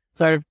people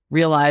sort of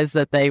realize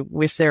that they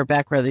wish they were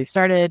back where they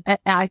started. And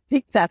I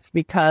think that's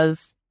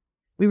because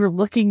we were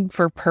looking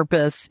for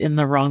purpose in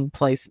the wrong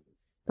places,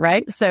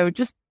 right? So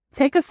just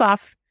take us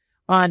off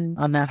on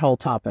that whole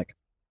topic.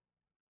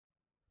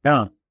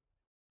 Yeah.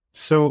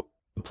 So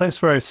the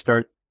place where I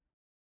start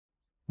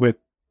with,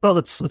 well,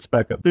 let's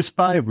back up. There's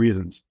 5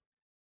 reasons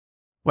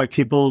why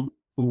people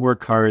who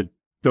work hard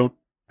don't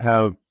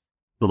have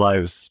the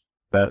lives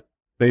that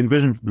they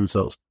envision for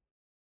themselves.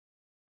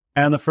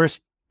 And the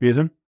first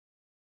reason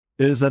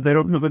is that they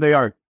don't know who they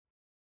are.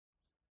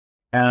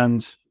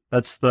 And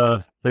that's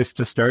the place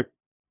to start.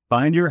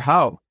 Find your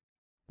how.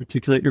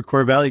 Articulate your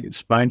core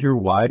values. Find your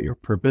why, your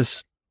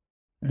purpose,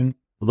 and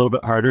a little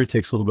bit harder. It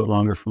takes a little bit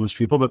longer for most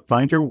people, but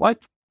find your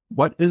what.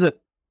 What is it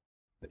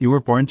that you were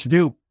born to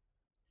do?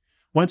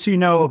 Once you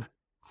know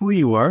who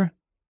you are,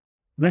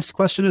 the next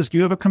question is, do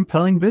you have a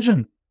compelling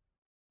vision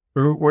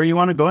for where you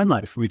want to go in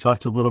life? We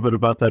talked a little bit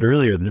about that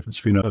earlier, the difference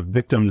between a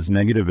victim's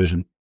negative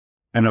vision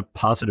and a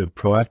positive,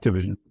 proactive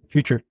vision for the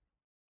future.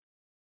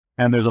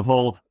 And there's a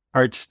whole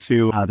art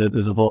to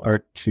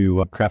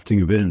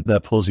crafting a vision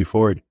that pulls you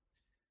forward.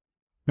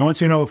 And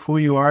once you know who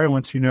you are, and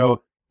once you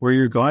know where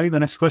you're going, the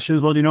next question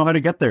is, well, do you know how to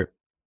get there?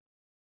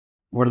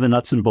 What are the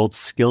nuts and bolts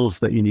skills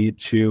that you need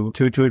to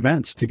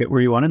advance, to get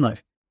where you want in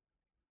life?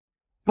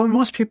 When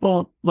most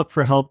people look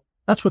for help,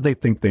 that's what they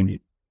think they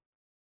need.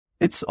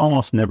 It's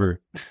almost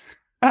never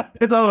what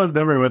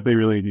they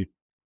really need.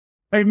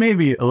 Like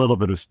maybe a little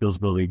bit of skills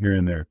building here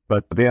and there,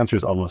 but the answer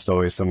is almost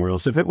always somewhere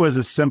else. If it was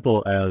as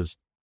simple as,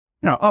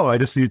 I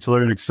just need to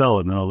learn Excel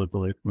and then I'll live the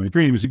life of my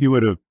dreams, you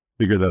would have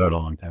figured that out a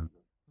long time ago.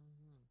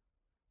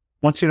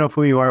 Once you know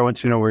who you are,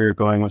 once you know where you're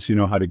going, once you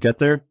know how to get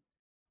there,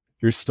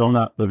 you're still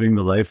not living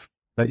the life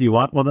that you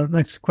want. Well, the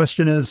next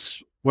question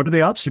is, what are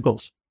the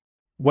obstacles?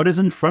 What is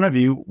in front of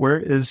you? Where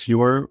is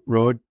your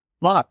road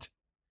blocked?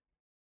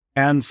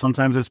 And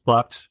sometimes it's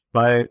blocked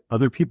by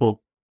other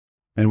people.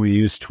 And we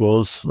use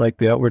tools like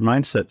the outward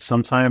mindset.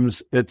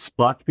 Sometimes it's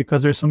blocked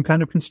because there's some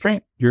kind of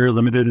constraint. You're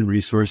limited in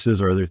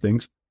resources or other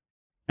things.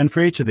 And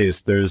for each of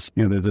these, there's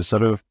a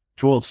set of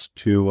tools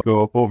to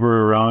go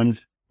over,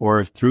 around,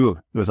 or through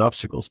those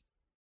obstacles.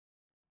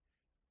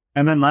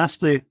 And then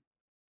lastly,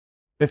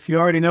 if you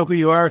already know who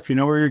you are, if you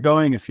know where you're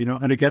going, if you know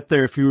how to get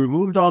there, if you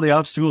removed all the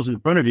obstacles in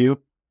front of you,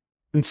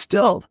 and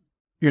still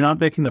you're not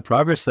making the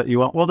progress that you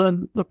want, well,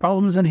 then the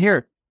problem is in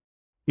here,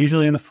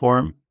 usually in the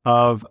form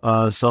of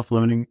a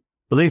self-limiting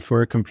belief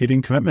or a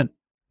competing commitment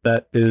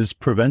that is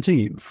preventing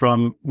you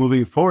from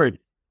moving forward.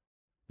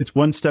 It's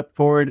one step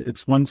forward.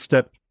 It's one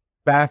step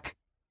back.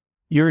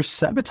 You're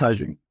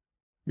sabotaging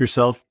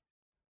yourself.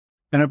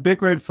 And a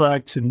big red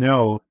flag to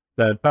know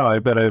that, I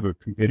bet I have a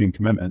competing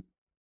commitment,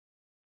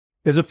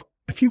 is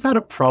if you've had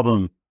a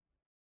problem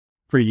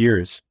for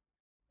years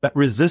that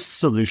resists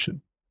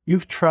solution,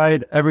 you've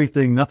tried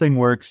everything, nothing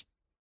works,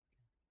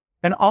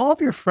 and all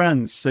of your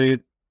friends say,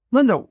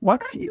 Lynda, why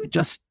don't you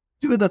just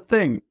do the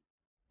thing?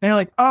 And you're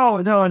like,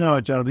 oh,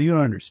 no, Jonathan, you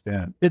don't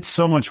understand. It's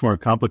so much more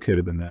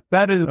complicated than that.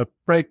 That is a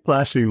bright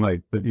flashing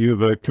light that you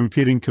have a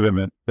competing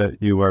commitment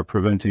that you are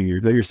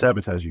that you're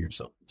sabotaging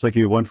yourself. It's like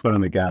you have one foot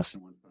on the gas.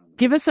 And one foot on the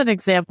Give us an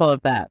example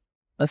of that,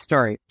 a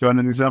story. Do you want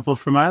an example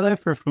from my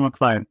life or from a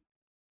client?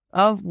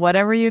 Of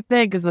whatever you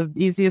think is the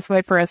easiest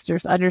way for us to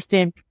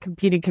understand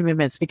competing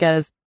commitments,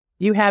 because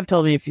you have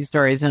told me a few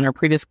stories in our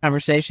previous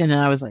conversation, and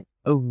I was like,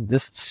 oh,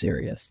 this is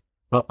serious.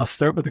 Well, I'll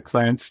start with the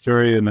client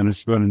story, and then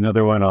if you want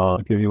another one, I'll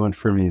give you one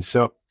for me.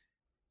 So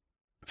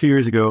a few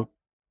years ago,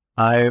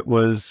 I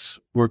was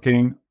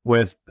working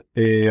with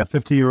a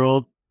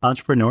 50-year-old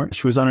entrepreneur.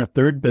 She was on her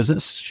third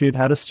business. She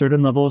had a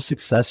certain level of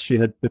success. She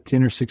had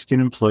 15 or 16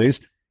 employees.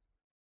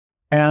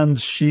 And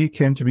she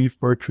came to me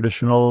for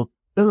traditional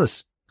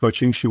business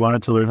coaching. She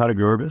wanted to learn how to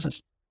grow her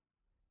business.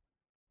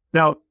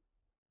 Now,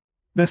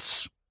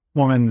 this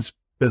woman's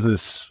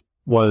business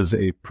was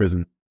a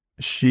prison.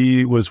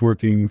 She was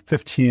working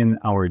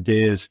 15-hour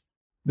days.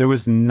 There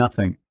was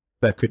nothing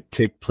that could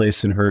take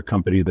place in her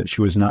company that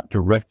she was not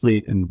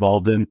directly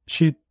involved in.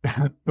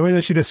 The way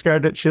that she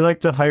described it, she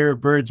liked to hire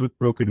birds with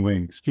broken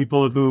wings,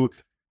 people who,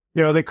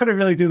 they couldn't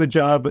really do the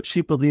job, but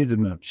she believed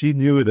in them. She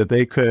knew that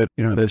they could,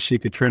 that she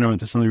could turn them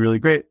into something really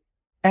great.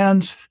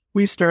 And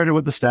we started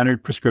with the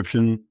standard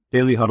prescription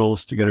daily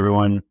huddles to get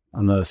everyone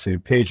on the same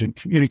page and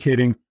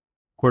communicating,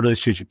 quarterly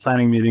strategic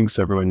planning meetings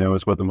so everyone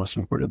knows what the most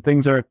important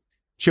things are.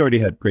 She already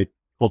had great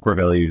core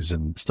values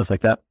and stuff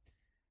like that.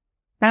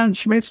 And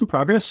she made some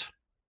progress,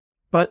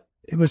 but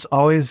it was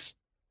always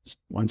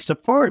one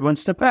step forward, one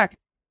step back.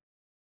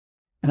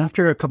 And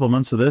after a couple of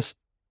months of this,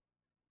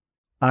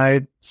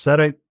 I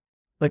said,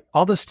 like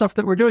all this stuff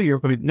that we're doing,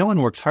 no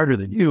one works harder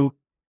than you,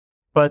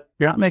 but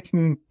you're not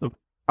making the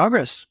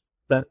progress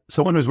that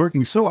someone who's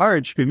working so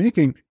hard should be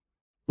making.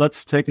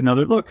 Let's take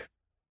another look.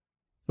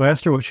 So I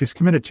asked her what she's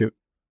committed to.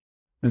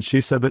 And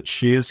she said that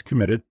she is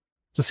committed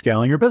to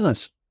scaling her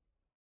business.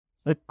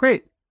 I said,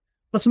 great.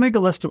 Let's make a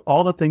list of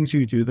all the things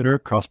you do that are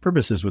cross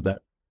purposes with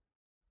that.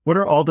 What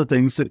are all the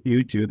things that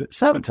you do that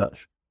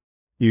sabotage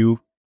you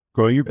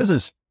growing your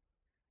business?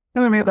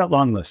 And I made that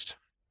long list,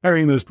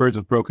 hiring those birds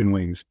with broken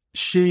wings.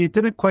 She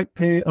didn't quite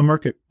pay a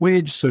market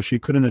wage, so she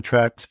couldn't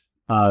attract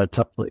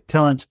top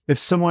talent. If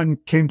someone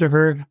came to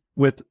her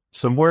with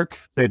some work,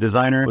 a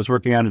designer was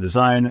working on a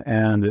design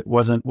and it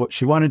wasn't what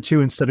she wanted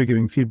to, instead of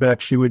giving feedback,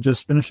 she would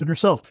just finish it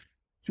herself.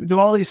 She would do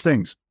all these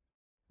things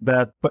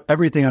that put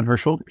everything on her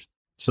shoulders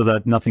so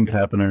that nothing could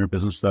happen in her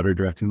business without her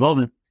direct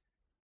involvement,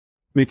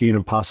 making it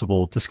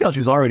impossible to scale. She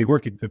was already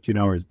working 15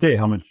 hours a day.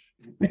 How much?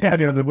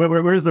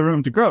 Where's the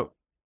room to grow?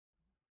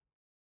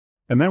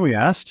 And then we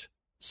asked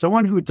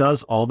someone who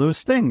does all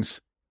those things,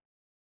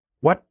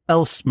 what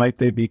else might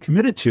they be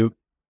committed to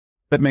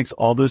that makes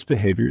all those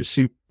behaviors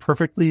seem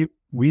perfectly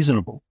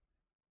reasonable?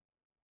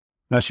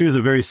 Now, she was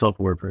a very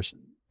self-aware person.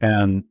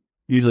 And,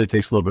 Usually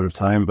takes a little bit of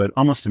time, but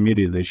almost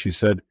immediately she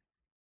said,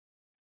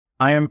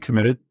 I am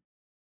committed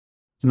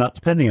to not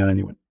depending on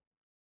anyone.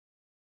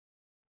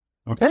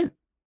 Okay.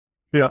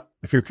 Yeah.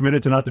 If you're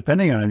committed to not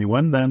depending on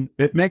anyone, then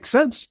it makes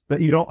sense that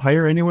you don't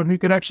hire anyone who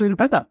could actually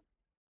depend on.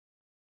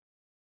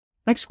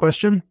 Next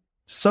question.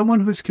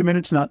 Someone who's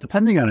committed to not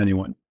depending on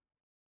anyone.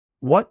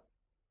 What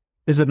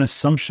is an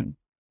assumption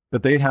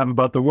that they have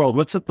about the world?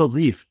 What's a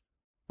belief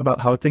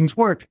about how things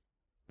work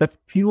that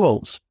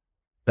fuels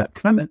that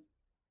commitment?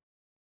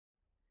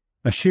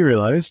 Now, she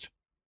realized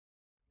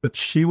that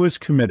she was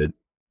committed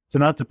to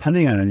not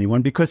depending on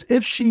anyone because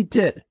if she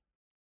did,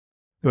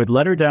 it would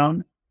let her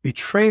down,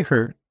 betray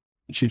her,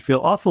 and she'd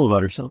feel awful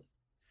about herself.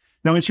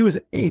 Now, when she was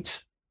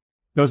 8,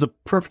 that was a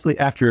perfectly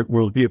accurate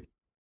worldview.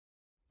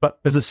 But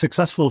as a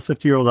successful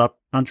 50-year-old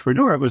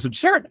entrepreneur, it was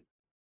absurd.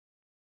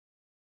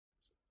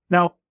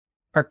 Now,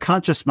 our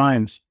conscious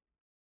minds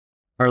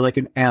are like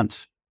an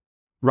ant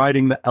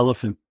riding the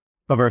elephant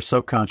of our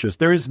subconscious.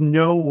 There is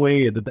no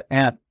way that the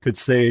ant could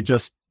say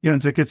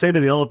could say to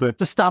the elephant,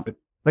 just stop it.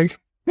 Like,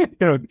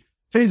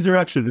 change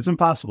direction. It's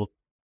impossible.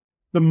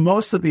 The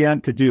most that the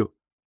ant could do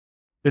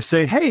is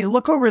say, hey,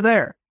 look over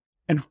there,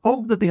 and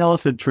hope that the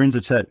elephant turns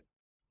its head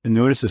and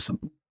notices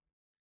something.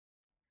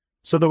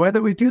 So the way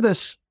that we do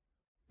this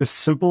is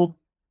simple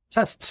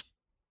tests,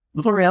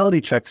 little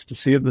reality checks to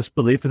see if this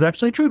belief is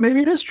actually true.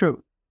 Maybe it is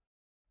true.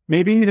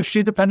 Maybe if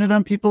she depended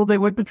on people, they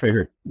would betray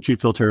her. She'd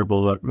feel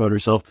terrible about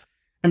herself.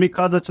 And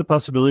because that's a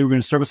possibility, we're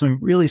going to start with something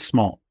really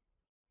small,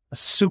 a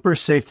super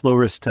safe,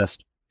 low-risk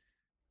test.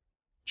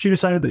 She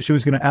decided that she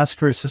was going to ask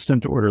her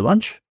assistant to order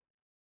lunch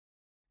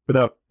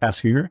without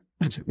asking her,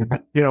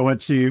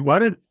 what she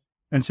wanted.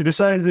 And she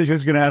decided that she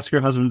was going to ask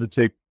her husband to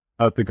take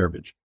out the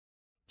garbage.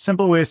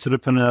 Simple ways to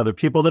depend on other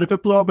people that if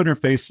it blew up in her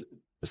face,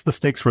 the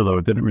stakes were low.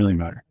 It didn't really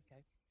matter.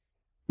 Okay.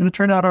 And it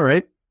turned out all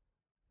right.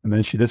 And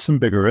then she did some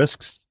bigger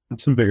risks and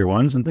some bigger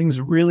ones, and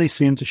things really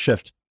seemed to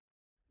shift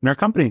in our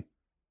company.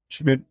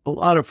 She made a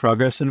lot of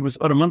progress, and it was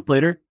about a month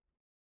later.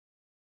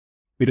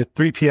 We did a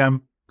 3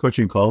 p.m.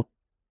 coaching call.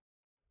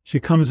 She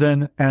comes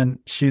in, and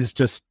she's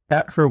just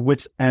at her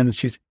wit's end.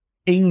 She's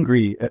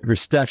angry at her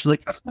staff. She's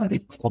like,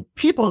 these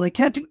people, they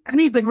can't do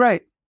anything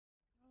right.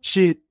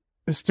 It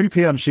was 3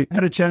 p.m. She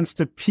had a chance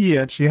to pee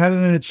it. She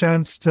hadn't had a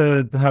chance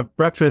to have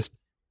breakfast.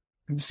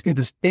 I'm just getting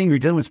this angry,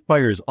 dealing with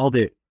fires all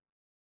day.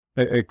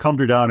 I calmed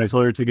her down. I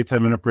told her to take a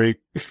 10-minute break,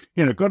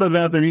 go to the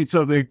bathroom, eat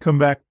something, come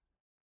back.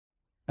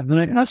 And then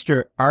I asked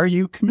her, are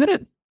you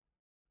committed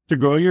to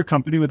growing your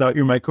company without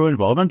your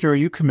micro-involvement, or are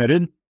you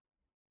committed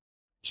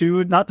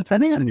to not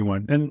depending on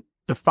anyone? And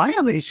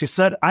defiantly, she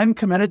said, I'm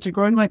committed to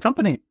growing my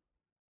company.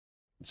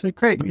 I said,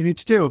 great, what you need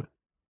to do,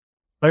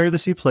 hire the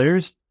C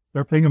players,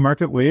 start paying a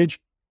market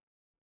wage,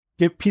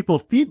 give people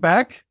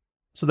feedback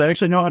so they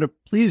actually know how to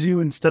please you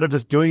instead of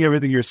just doing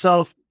everything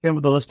yourself, and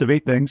with a list of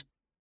 8 things.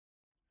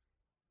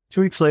 2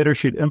 weeks later,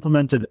 she'd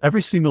implemented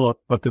every single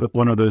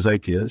one of those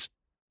ideas.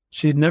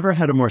 She'd never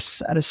had a more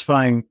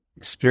satisfying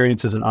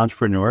experience as an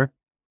entrepreneur.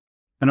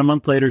 And a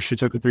month later, she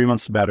took a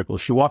 3-month sabbatical.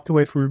 She walked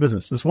away from her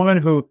business. This woman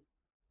who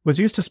was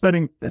used to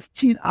spending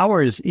 15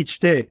 hours each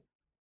day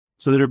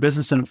so that her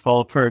business didn't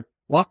fall apart,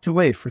 walked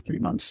away for 3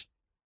 months.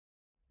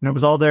 And it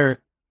was all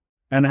there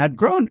and had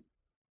grown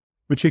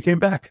when she came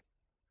back.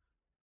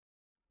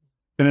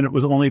 And it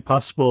was only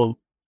possible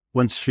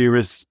once she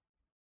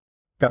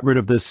got rid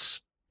of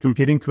this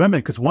competing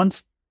commitment, because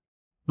once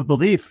the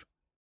belief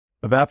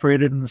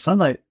evaporated in the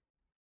sunlight,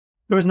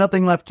 there was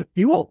nothing left to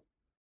fuel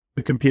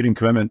the competing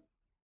commitment.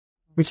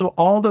 And so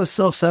all those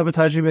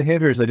self-sabotaging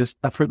behaviors, I just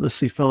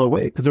effortlessly fell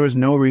away because there was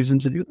no reason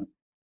to do them.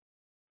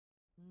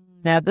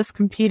 Now, this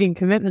competing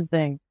commitment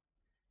thing,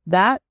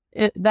 that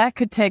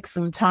could take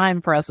some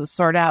time for us to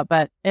sort out,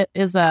 but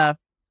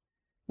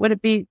would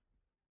it be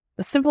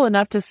simple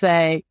enough to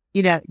say,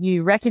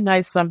 you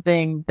recognize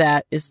something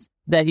that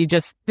you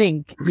just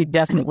think you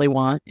desperately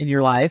want in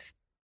your life.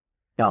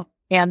 Yeah.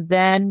 And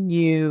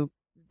then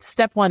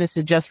step 1 is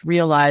to just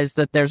realize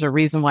that there's a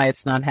reason why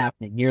it's not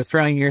happening. You're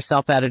throwing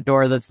yourself at a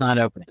door that's not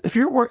opening. If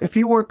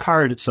you work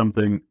hard at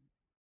something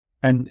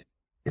and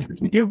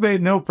you've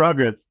made no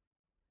progress,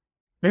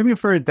 maybe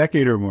for a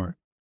decade or more,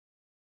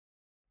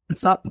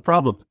 it's not the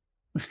problem.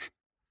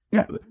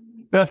 Yeah.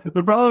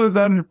 The problem is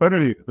not in front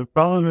of you. The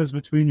problem is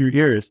between your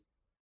ears.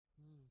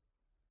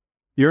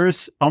 You're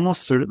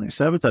almost certainly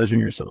sabotaging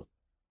yourself.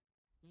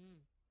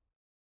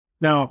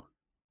 Now,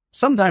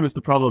 sometimes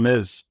the problem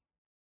is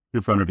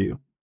in front of you.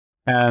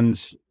 And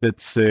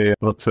so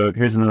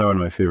here's another one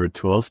of my favorite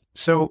tools.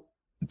 So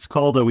it's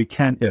called a we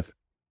can't if.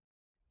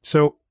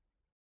 So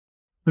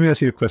let me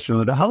ask you a question,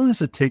 Lynda. How long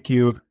does it take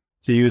you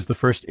to use the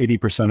first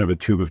 80% of a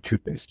tube of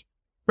toothpaste?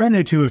 Brand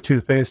new tube of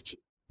toothpaste,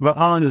 but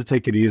how long does it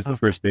take you to use the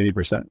first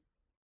 80%?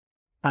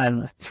 I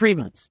don't know, 3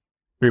 months.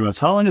 3 months.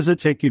 How long does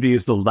it take you to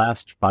use the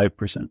last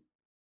 5%?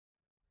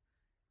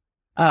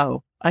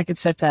 Oh, I could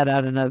stretch that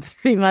out another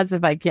 3 months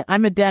if I can.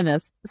 I'm a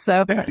dentist,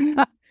 so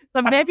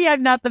maybe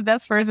I'm not the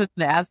best person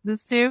to ask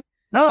this to.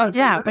 No,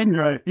 yeah, but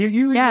right. You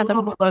use a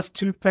little bit less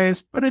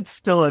toothpaste, but it's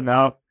still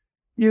enough.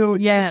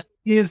 Yeah.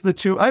 Use the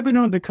tube. I've been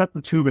known to cut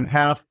the tube in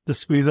half to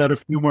squeeze out a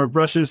few more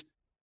brushes.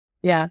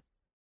 Yeah.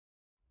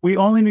 We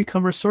only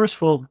become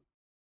resourceful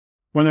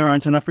when there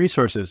aren't enough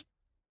resources.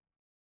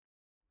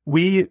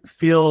 We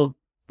feel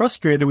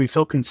frustrated. We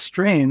feel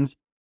constrained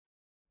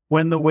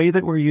when the way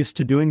that we're used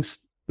to doing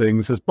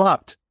things is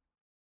blocked.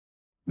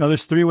 Now,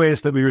 there's 3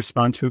 ways that we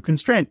respond to a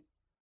constraint.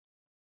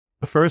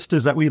 The first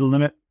is that we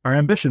limit our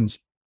ambitions.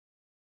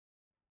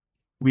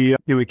 We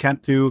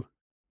can't do,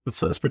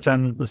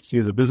 let's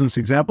use a business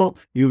example.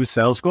 You have a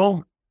sales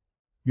goal.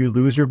 You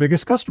lose your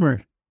biggest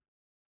customer.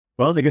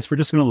 Well, I guess we're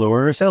just going to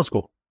lower our sales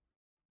goal.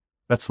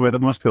 That's the way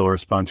that most people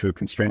respond to a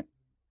constraint.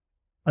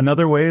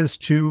 Another way is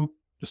to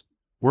just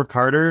work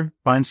harder,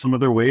 find some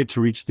other way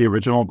to reach the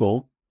original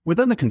goal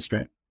within the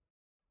constraint.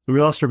 So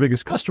we lost our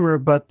biggest customer,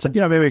 but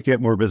maybe we can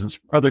get more business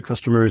from other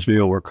customers. Maybe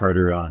we'll work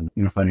harder on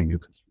finding new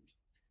customers.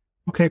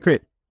 Okay,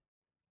 great.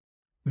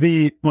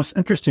 The most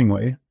interesting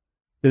way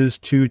is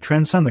to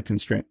transcend the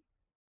constraint,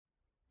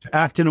 to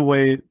act in a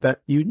way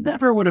that you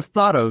never would have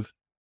thought of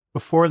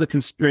before the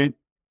constraint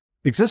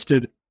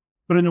existed,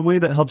 but in a way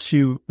that helps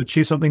you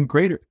achieve something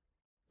greater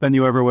than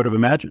you ever would have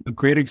imagined. A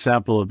great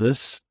example of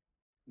this,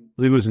 I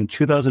believe it was in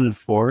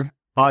 2004,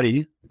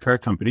 Audi, the car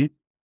company,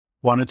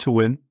 wanted to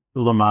win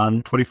the Le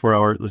Mans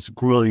 24-hour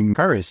grueling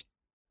car race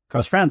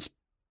across France.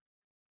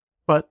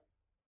 But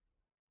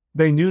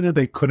they knew that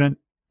they couldn't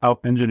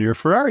out-engineer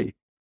Ferrari.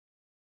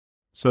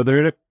 So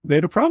they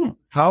had a problem.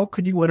 How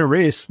could you win a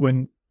race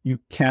when you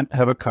can't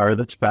have a car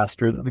that's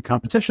faster than the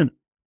competition?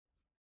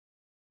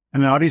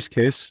 And in Audi's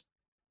case,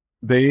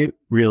 they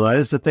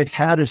realized that they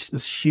had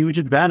this huge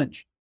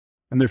advantage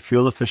in their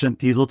fuel-efficient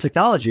diesel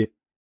technology.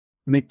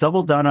 And they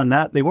doubled down on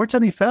that. They weren't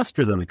any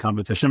faster than the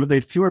competition, but they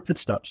had fewer pit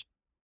stops.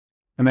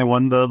 And they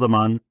won the Le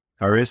Mans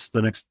car race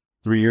the next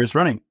 3 years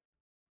running.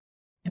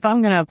 If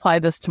I'm going to apply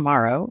this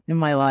tomorrow in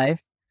my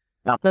life,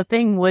 the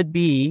thing would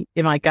be,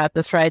 if I got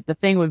this right, the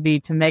thing would be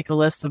to make a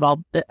list of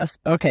all,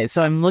 okay,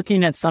 so I'm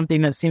looking at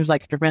something that seems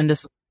like a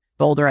tremendous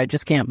boulder I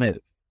just can't move.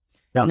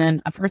 Yeah. And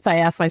then first I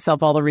ask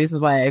myself all the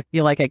reasons why I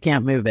feel like I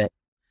can't move it.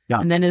 Yeah.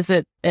 And then is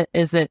it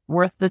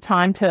worth the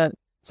time to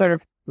sort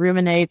of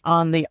ruminate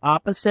on the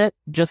opposite,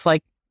 just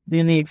like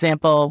in the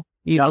example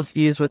you just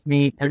used with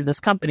me and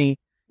this company,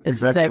 is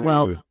exactly. To say,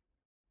 well,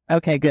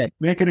 okay, good.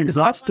 Make an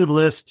exhaustive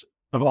list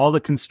of all the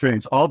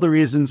constraints, all the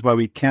reasons why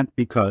we can't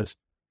because.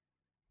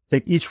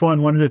 Take each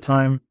one at a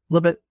time,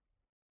 limit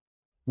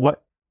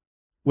what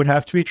would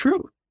have to be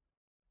true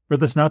for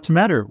this not to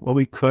matter. Well,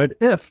 we could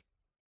if.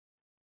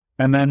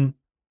 And then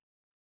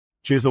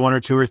choose the 1 or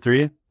 2 or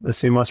 3 that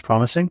seem most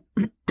promising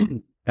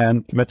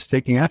and commit to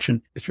taking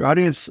action. If your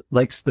audience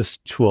likes this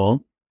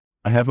tool,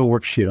 I have a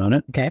worksheet on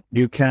it. Okay.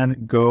 You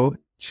can go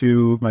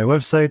to my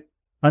website,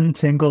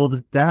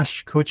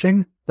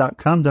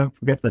 untangled-coaching.com. Don't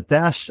forget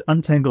the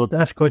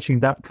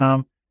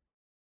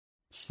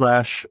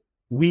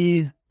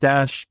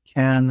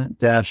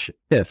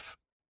untangled-coaching.com/we-can-if.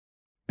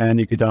 And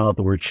you can download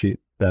the worksheet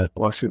that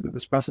walks you through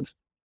this process.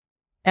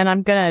 And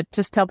I'm going to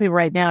just tell people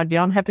right now, you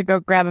don't have to go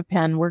grab a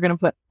pen. We're going to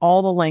put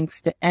all the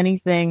links to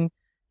anything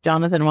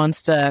Jonathan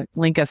wants to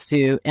link us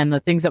to and the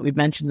things that we've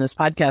mentioned in this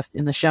podcast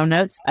in the show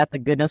notes at the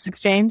Goodness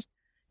Exchange.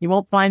 You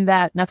won't find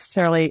that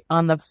necessarily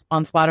on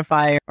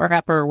Spotify or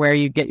Apple where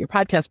you get your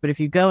podcast. But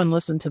if you go and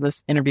listen to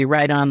this interview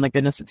right on the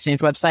Goodness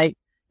Exchange website,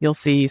 you'll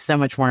see so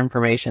much more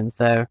information.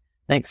 So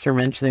thanks for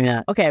mentioning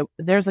that. Okay,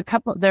 there's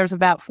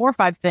about 4 or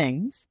 5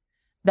 things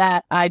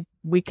that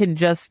we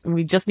just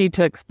need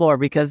to explore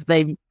because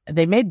they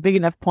made big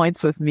enough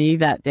points with me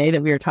that day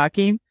that we were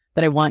talking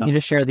that I want you to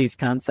share these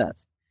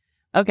concepts.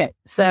 Okay,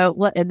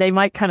 so they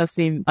might kind of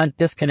seem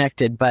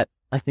disconnected, but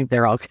I think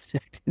they're all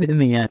connected in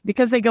the end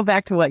because they go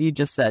back to what you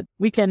just said.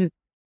 We can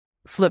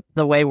flip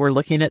the way we're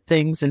looking at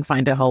things and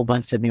find a whole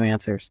bunch of new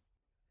answers.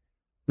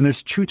 And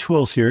there's 2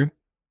 tools here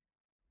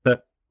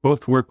that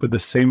both work with the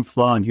same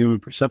flaw in human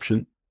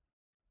perception.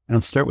 And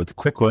I'll start with the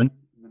quick one.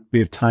 If we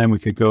have time, we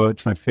could go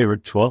to my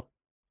favorite tool,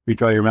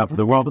 redraw your map of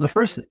the world. But the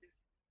first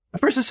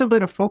is simply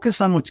to focus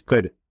on what's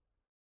good.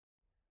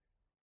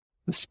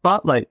 The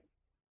spotlight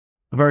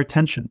of our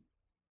attention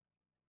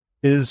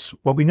is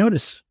what we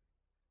notice,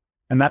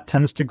 and that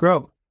tends to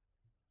grow.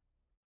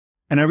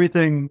 And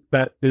everything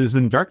that is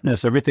in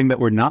darkness, everything that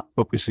we're not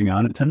focusing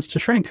on, it tends to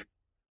shrink.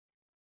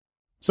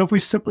 So if we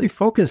simply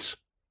focus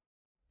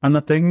on the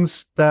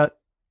things that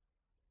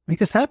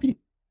make us happy,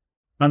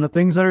 on the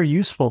things that are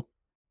useful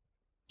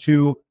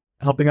to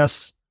helping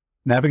us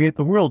navigate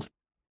the world,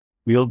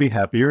 we'll be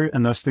happier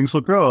and those things will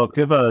grow. I'll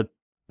give a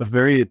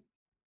very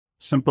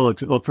simple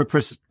example for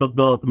Chris build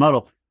out the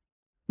model.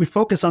 We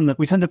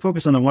tend to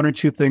focus on the 1 or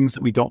 2 things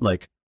that we don't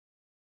like.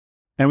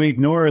 And we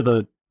ignore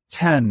the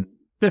 10,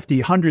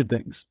 50, 100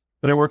 things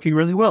that are working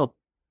really well.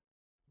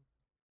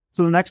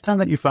 So the next time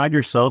that you find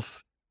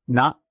yourself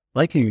not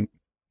liking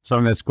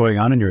something that's going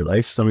on in your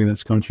life, something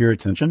that's come to your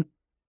attention,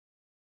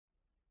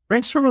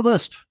 brainstorm a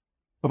list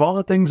of all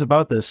the things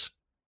about this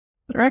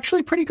that are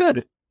actually pretty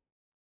good.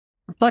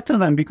 Reflect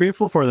on them, be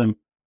grateful for them.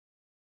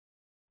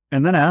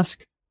 And then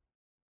ask,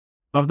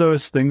 of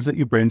those things that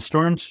you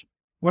brainstormed,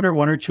 What are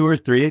one or two or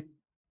three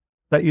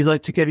that you'd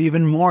like to get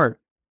even more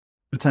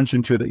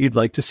attention to, that you'd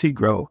like to see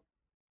grow?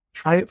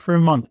 Try it for a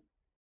month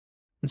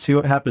and see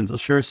what happens. I'll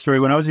share a story.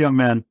 When I was a young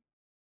man,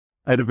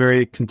 I had a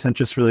very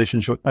contentious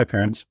relationship with my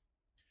parents.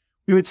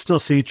 We would still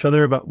see each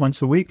other about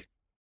once a week.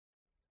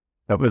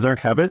 That was our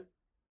habit.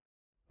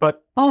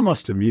 But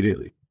almost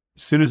immediately,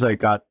 as soon as I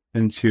got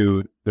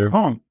into their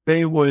home,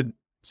 they would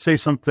say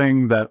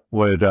something that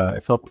would, I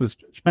felt was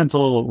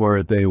judgmental,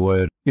 or they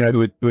would,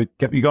 it would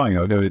get me going.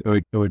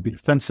 It would be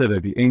offensive.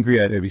 I'd be angry.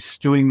 I'd be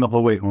stewing the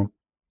whole way home.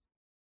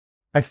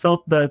 I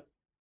felt that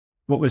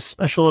what was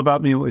special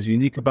about me, what was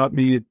unique about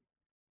me,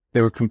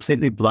 they were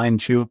completely blind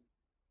to.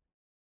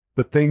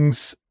 The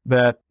things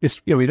that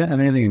we didn't have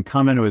anything in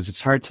common. It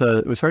was hard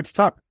to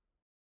talk.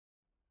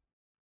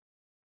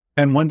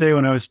 And one day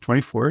when I was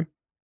 24,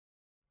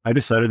 I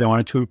decided I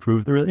wanted to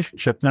improve the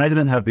relationship. And I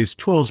didn't have these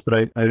tools, but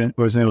I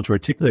wasn't able to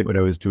articulate what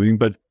I was doing.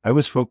 But I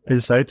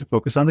decided to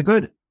focus on the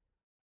good.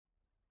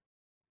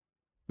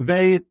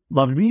 They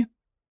loved me.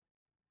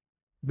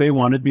 They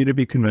wanted me to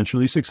be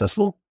conventionally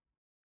successful.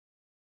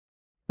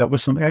 That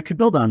was something I could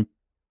build on.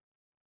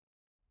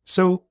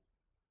 So,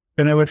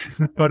 and I would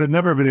have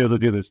never been able to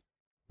do this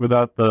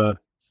without the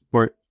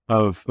support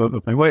of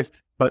my wife.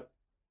 But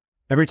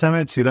every time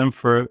I'd see them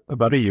for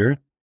about a year,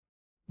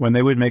 when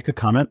they would make a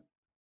comment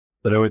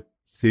that I would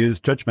see as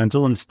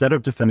judgmental, instead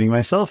of defending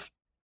myself,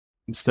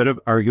 instead of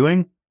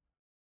arguing,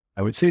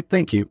 I would say,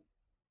 thank you.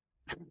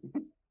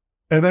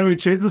 And then we'd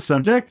change the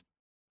subject,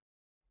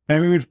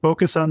 and we would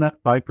focus on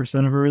that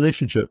 5% of a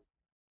relationship.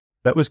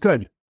 That was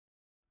good.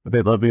 But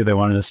they loved me. They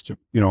wanted us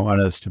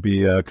to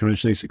be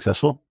conventionally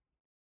successful.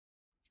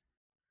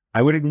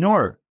 I would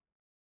ignore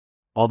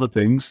all the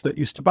things that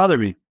used to bother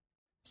me.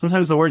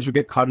 Sometimes the words would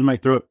get caught in my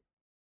throat,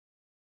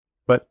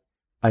 but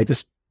I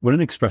just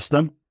wouldn't express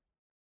them.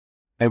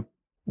 I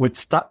would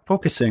stop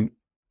focusing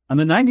on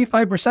the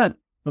 95%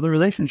 of the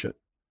relationship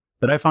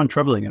that I found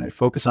troubling, and I'd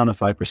focus on the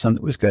 5%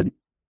 that was good.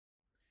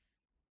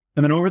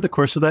 And then over the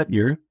course of that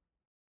year,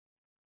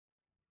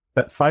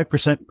 that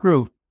 5%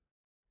 grew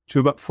to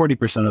about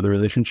 40% of the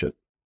relationship.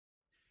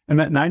 And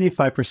that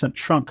 95%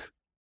 shrunk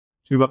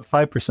to about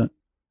 5%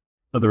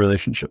 of the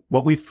relationship.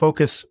 What we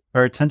focus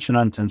our attention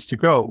on tends to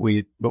grow.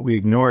 What we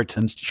ignore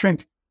tends to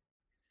shrink.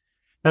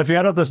 Now, if you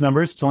add up those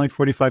numbers, it's only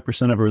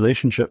 45% of a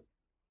relationship.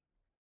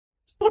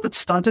 It's a little bit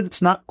stunted.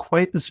 It's not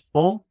quite as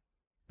full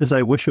as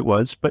I wish it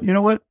was. But you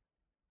know what?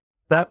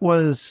 That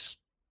was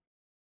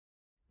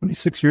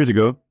 26 years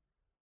ago.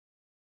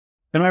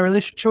 And my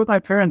relationship with my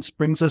parents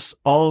brings us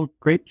all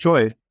great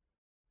joy.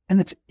 And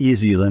it's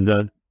easy,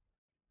 Lynda.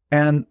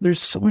 And there's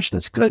so much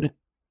that's good.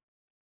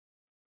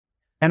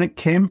 And it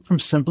came from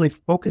simply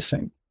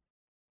focusing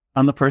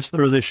on the parts of the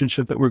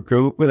relationship that were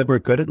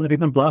good at letting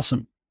them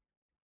blossom,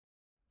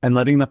 and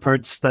letting the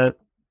parts that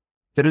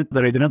I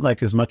didn't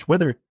like as much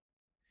wither.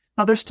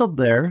 Now they're still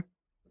there.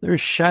 They're a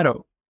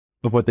shadow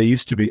of what they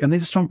used to be, and they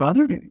just don't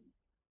bother me.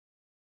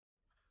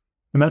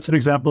 And that's an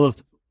example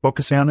of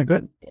focusing on the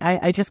good.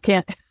 I just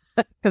can't,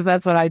 because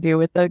that's what I do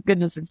with the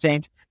goodness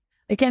exchange.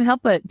 I can't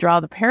help but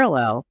draw the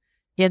parallel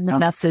in the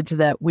message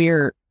that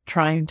we're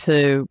trying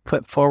to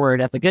put forward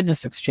at the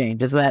goodness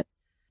exchange, is that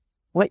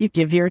what you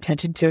give your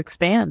attention to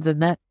expands,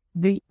 and that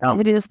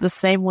it is the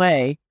same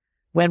way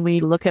when we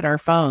look at our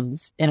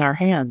phones in our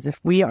hands. If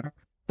we are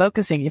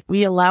focusing, if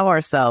we allow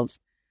ourselves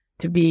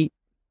to be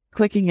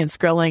clicking and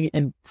scrolling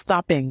and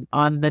stopping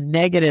on the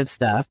negative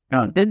stuff,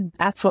 then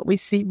that's what we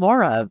see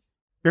more of.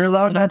 You're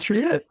allowed not to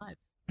read it.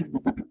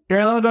 You're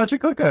allowed not to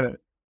click on it.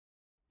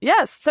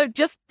 Yes. So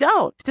just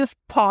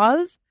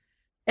pause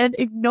and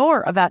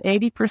ignore about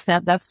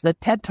 80%. That's the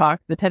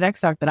TEDx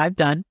talk that I've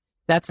done.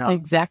 That's the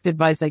exact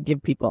advice I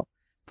give people.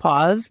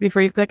 Pause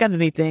before you click on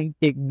anything.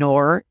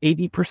 Ignore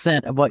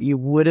 80% of what you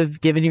would have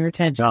given your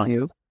attention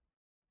to,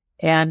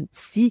 and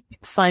seek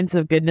signs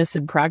of goodness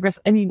and progress.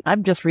 I mean,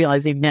 I'm just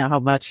realizing now how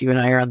much you and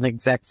I are on the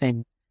exact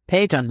same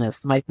page on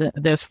this.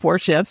 There's 4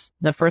 shifts.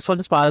 The first one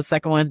is pause. The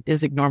second one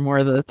is ignore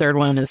more. The third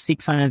one is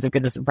seek signs of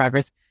goodness and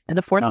progress. And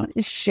the fourth one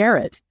is share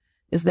it.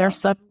 Is there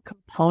some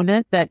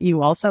component that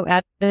you also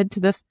added to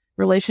this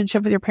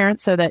relationship with your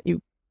parents, so that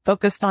you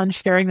focused on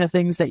sharing the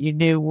things that you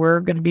knew were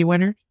going to be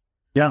winners?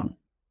 Yeah,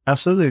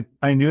 absolutely.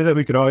 I knew that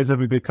we could always have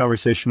a good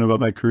conversation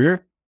about my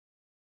career.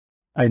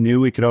 I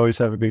knew we could always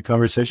have a good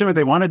conversation, but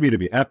they wanted me to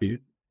be happy.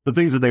 The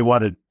things that they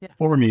wanted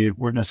for me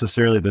weren't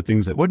necessarily the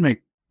things that would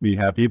make me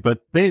happy,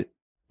 but they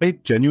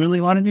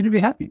genuinely wanted me to be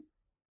happy.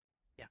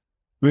 Yeah.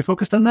 We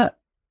focused on that.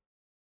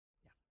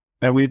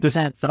 And we just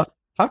stopped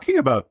talking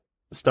about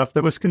stuff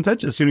that was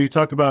contentious. You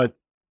talked about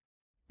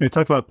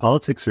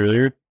politics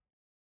earlier. You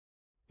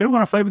don't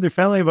want to fight with your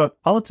family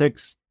about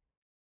politics.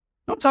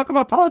 Don't talk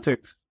about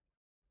politics.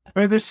 I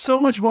mean, there's so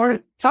much more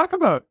to talk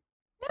about.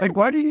 Like,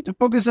 why do you need to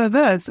focus on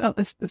that?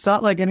 It's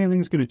not like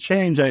anything's going to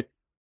change.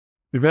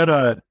 We read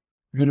a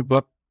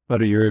book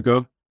about a year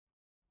ago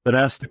that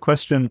asked the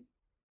question,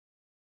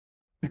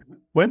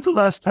 when's the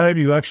last time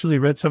you actually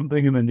read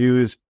something in the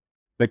news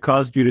that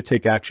caused you to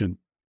take action?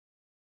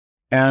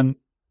 And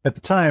at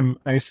the time,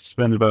 I used to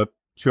spend about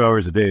 2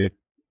 hours a day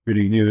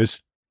reading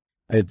news.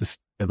 I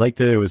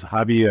liked it. It was a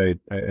hobby. I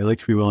like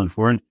to be well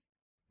informed.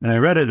 And I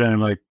read it and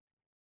I'm like,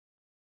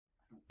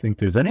 I think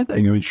there's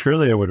anything. I mean,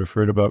 surely I would have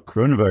heard about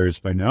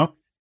coronavirus by now.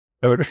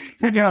 I would,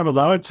 I'm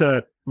allowed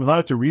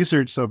to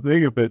research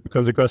something. If it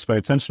comes across my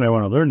attention, I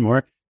want to learn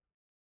more.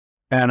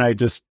 And I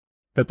just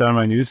cut down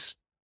my news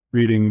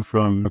reading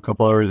from a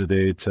couple hours a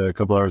day to a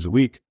couple hours a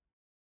week.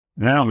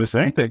 And I don't miss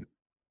anything.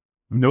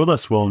 I'm no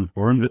less well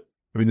informed.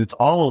 I mean, it's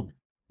all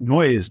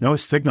noise, no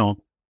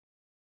signal.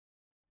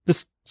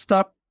 Just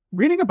stop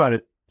reading about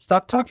it.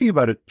 Stop talking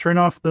about it. Turn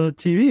off the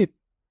TV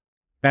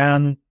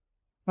and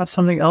have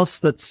something else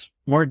that's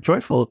more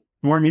joyful,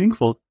 more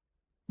meaningful.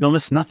 You'll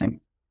miss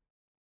nothing.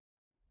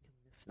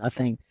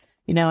 Nothing.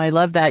 I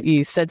love that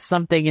you said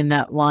something in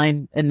that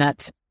line, and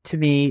that to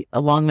me,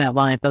 along that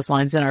line, those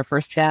lines in our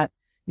first chat.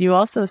 You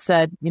also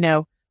said,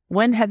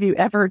 when have you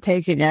ever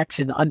taken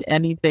action on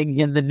anything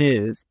in the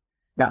news?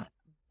 Yeah.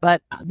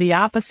 But the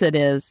opposite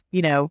is,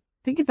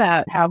 think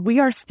about how we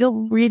are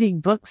still reading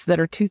books that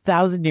are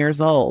 2,000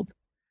 years old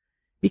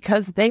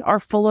because they are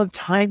full of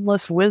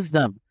timeless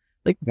wisdom.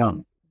 Like, yeah.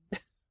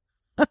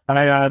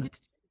 I've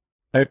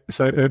read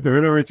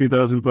over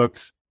 2,000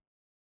 books.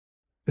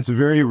 It's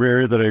very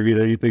rare that I read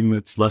anything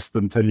that's less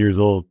than 10 years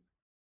old.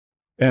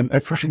 And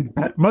I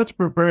much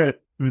prefer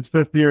it if it's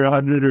 50 or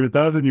 100 or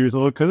 1,000 years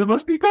old, because it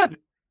must be good.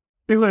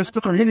 People are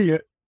still reading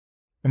it.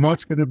 And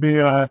it's going to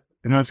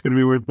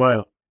be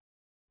worthwhile.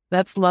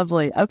 That's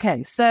lovely.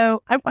 Okay.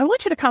 So I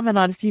want you to comment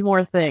on a few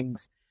more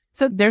things.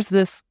 So there's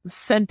this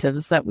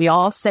sentence that we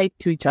all say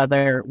to each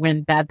other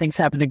when bad things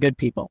happen to good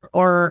people,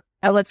 or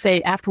let's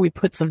say after we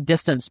put some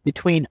distance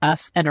between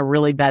us and a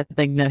really bad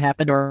thing that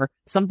happened, or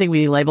something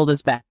we labeled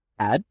as bad.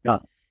 Yeah.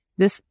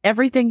 This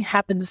everything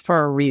happens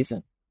for a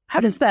reason.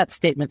 How does that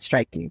statement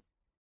strike you?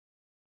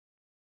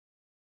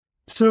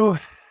 So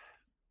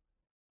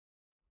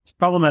it's a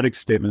problematic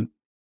statement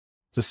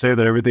to say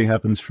that everything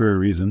happens for a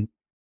reason.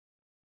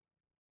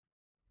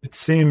 It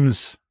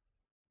seems,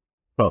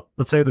 well,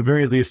 let's say at the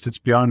very least, it's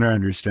beyond our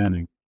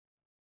understanding.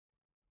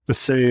 To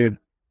say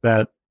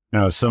that,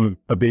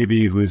 a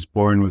baby who is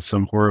born with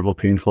some horrible,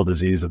 painful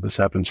disease, that this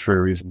happens for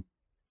a reason.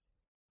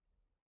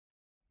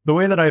 The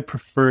way that I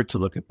prefer to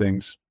look at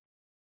things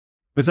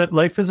is that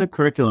life is a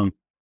curriculum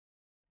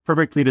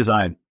perfectly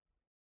designed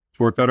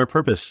to work out our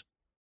purpose.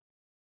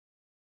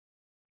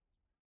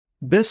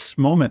 This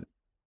moment,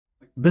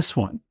 this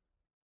one,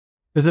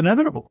 is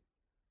inevitable.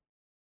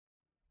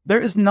 There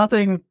is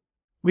nothing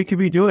we could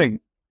be doing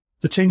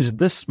to change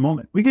this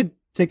moment. We could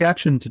take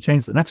action to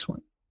change the next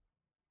one.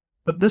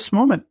 But this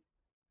moment,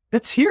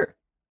 it's here.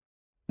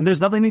 And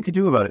there's nothing we could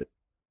do about it.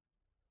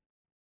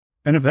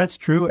 And if that's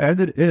true, and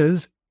it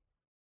is,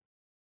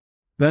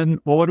 then,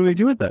 well, what do we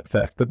do with that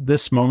fact that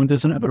this moment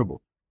is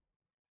inevitable?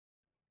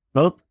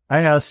 Well,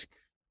 I ask,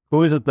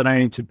 who is it that I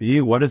need to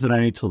be? What is it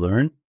I need to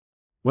learn?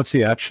 What's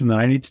the action that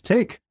I need to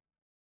take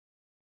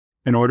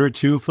in order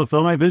to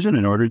fulfill my vision,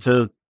 in order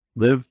to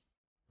live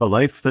a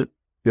life that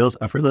feels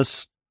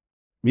effortless,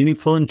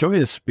 meaningful, and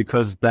joyous?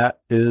 Because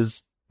that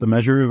is the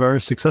measure of our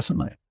success in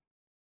life.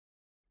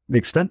 The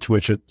extent to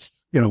which it's,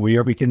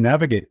 we can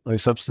navigate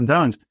life's ups and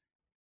downs.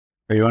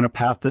 Are you on a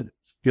path that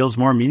feels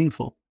more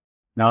meaningful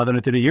now than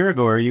it did a year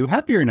ago? Are you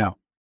happier now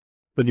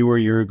than you were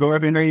a year ago? I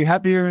mean, are you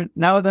happier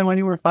now than when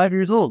you were 5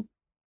 years old?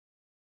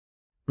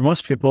 For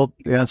most people,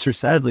 the answer,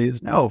 sadly,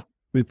 is no.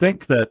 We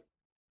think that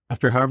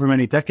after however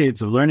many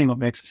decades of learning what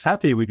makes us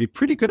happy, we'd be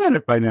pretty good at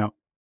it by now.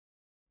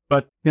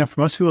 But,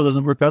 for most people, it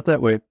doesn't work out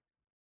that way.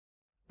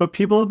 But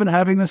people have been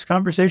having this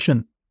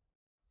conversation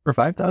for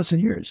 5,000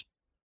 years.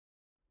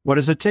 What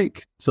does it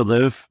take to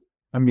live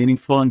a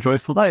meaningful and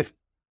joyful life?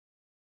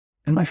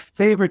 And my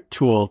favorite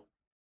tool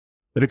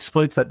that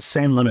exploits that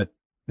same limit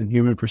in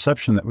human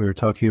perception that we were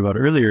talking about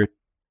earlier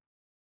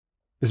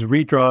is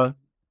redraw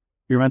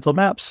your mental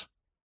maps.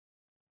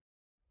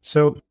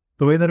 So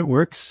the way that it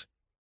works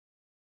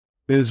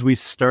is we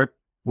start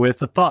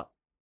with a thought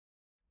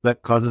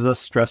that causes us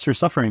stress or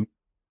suffering,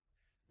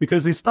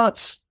 because these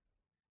thoughts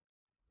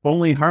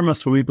only harm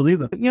us when we believe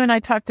them. You and I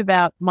talked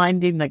about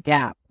minding the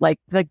gap, like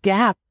the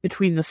gap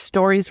between the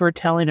stories we're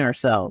telling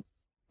ourselves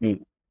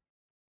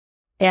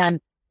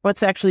and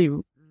what's actually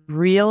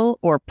real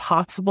or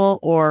possible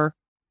or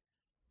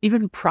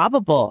even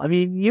probable. I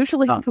mean,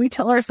 usually we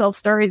tell ourselves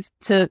stories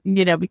to,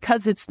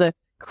 because it's the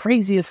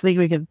craziest thing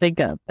we can think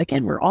of.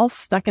 Again, we're all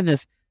stuck in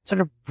this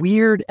sort of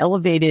weird,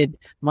 elevated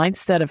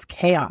mindset of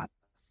chaos.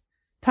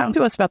 Talk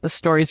to us about the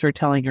stories we're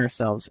telling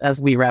ourselves as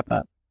we wrap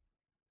up.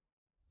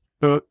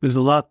 So there's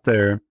a lot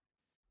there.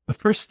 The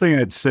first thing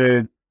I'd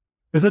say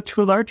is that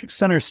to a large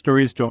extent, our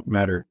stories don't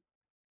matter.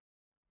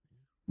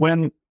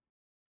 When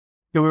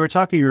we were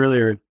talking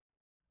earlier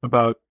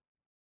about,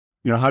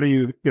 how do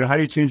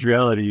you change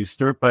reality? You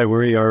start by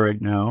where you are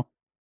right now,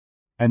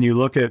 and you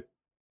look at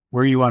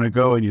where you want to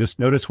go, and you just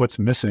notice what's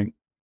missing,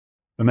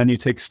 and then you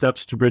take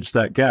steps to bridge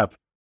that gap.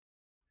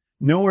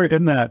 Nowhere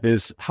in that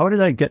is, how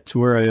did I get to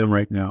where I am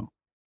right now?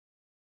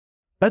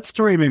 That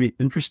story may be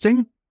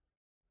interesting.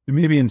 It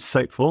may be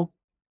insightful.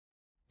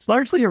 It's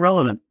largely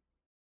irrelevant.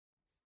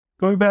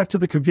 Going back to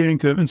the competing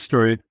commitment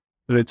story,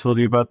 that I told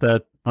you about,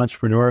 that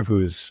entrepreneur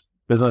whose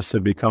business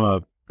had become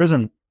a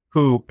prison,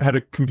 who had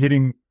a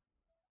competing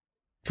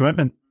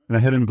commitment and a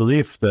hidden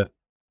belief that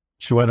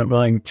she wasn't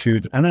willing to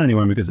depend on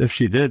anyone, because if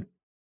she did,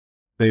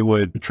 they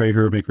would betray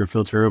her, make her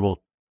feel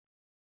terrible,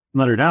 and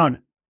let her down.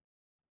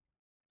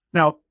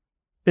 Now,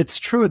 it's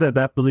true that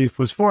that belief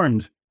was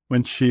formed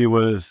when she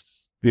was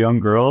a young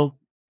girl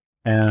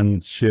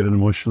and she had an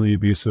emotionally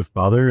abusive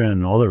father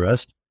and all the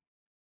rest.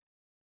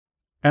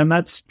 And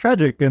that's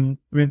tragic. And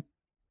I mean,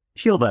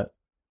 heal that.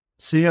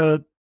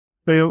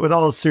 With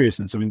all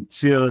seriousness,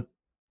 see a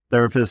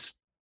therapist,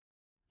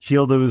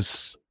 heal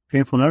those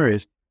painful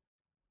memories.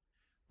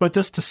 But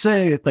just to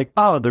say, like,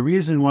 oh, the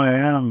reason why I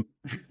am,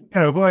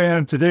 who I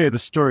am today, the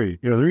story,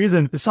 the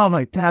reason, it's all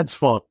my dad's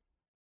fault.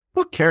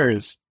 Who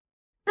cares?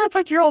 You're a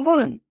 50-year-old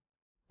woman.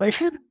 Like,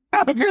 here's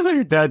what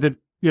your dad did,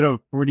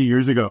 40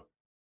 years ago.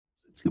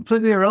 It's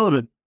completely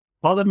irrelevant.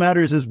 All that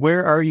matters is,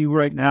 where are you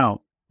right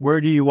now? Where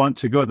do you want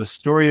to go? The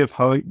story of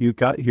how you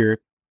got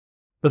here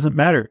doesn't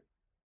matter.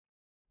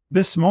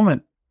 This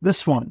moment,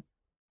 this one,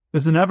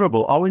 is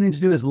inevitable. All we need to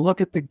do is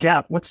look at the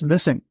gap. What's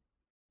missing?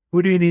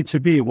 Who do you need to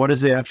be? What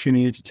is the action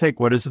you need to take?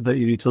 What is it that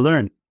you need to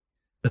learn?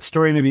 That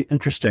story may be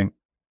interesting.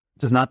 It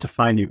does not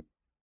define you.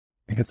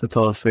 I guess that's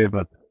all I'll say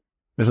about that.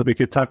 We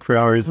could talk for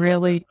hours. It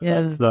really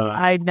is.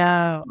 I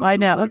know.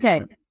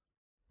 Okay.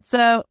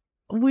 So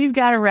we've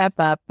got to wrap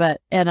up,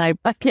 and I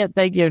can't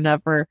thank you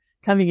enough for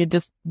coming and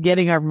just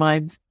getting our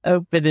minds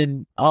open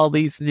in all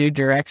these new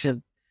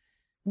directions.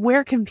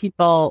 Where can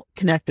people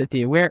connect with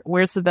you?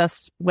 Where's the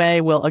best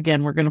way? Well,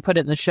 again, we're going to put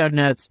it in the show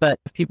notes, but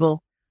if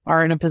people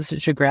are in a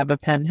position to grab a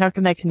pen, how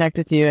can they connect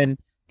with you and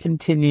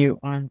continue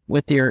on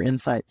with your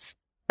insights?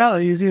 Well,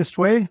 the easiest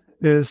way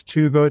is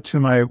to go to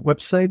my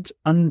website,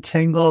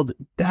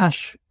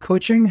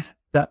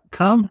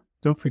 untangled-coaching.com.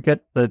 Don't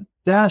forget the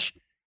dash.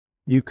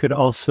 You could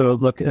also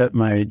look at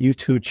my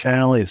YouTube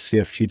channel. You see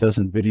a few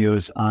dozen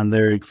videos on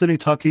there, including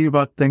talking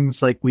about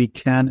things like we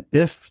can,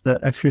 if the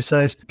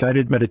exercise,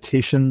 guided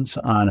meditations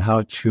on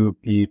how to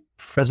be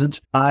present.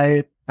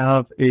 I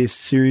have a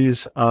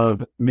series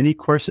of mini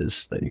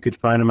courses that you could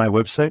find on my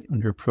website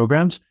under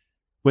programs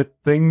with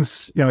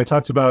things, I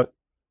talked about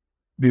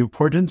the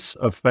importance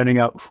of finding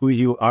out who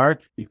you are.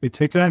 You could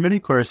take a mini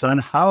course on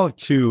how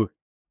to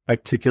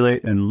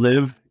articulate and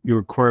live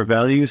your core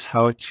values,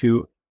 how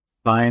to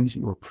find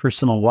your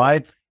personal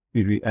why.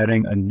 We'd be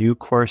adding a new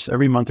course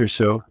every month or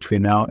so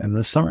between now and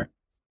the summer.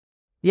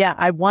 Yeah,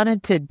 I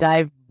wanted to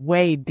dive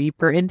way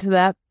deeper into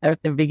that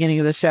at the beginning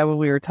of the show when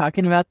we were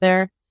talking about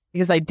there,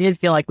 because I did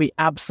feel like we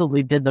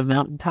absolutely did the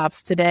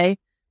mountaintops today.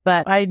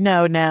 But I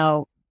know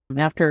now,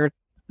 after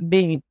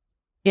being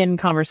in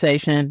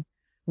conversation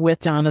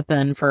with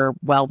Jonathan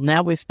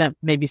now we've spent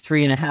maybe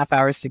 3.5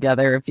 hours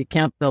together. If you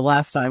count the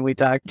last time we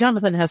talked,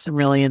 Jonathan has some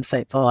really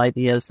insightful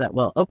ideas that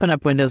will open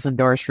up windows and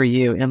doors for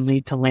you and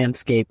lead to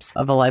landscapes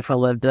of a life well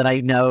lived that I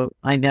know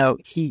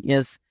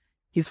he's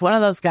one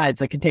of those guys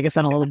that can take us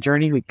on a little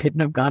journey we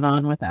couldn't have gone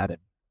on without him.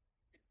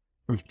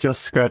 We've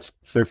just scratched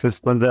the surface,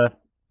 Lynda.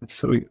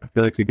 So I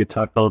feel like we could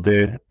talk all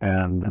day,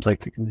 and I'd like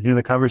to continue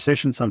the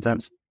conversation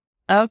sometimes.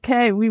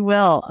 Okay, we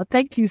will.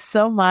 Thank you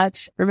so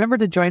much. Remember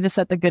to join us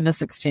at the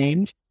Goodness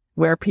Exchange,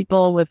 where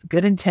people with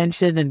good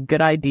intention and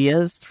good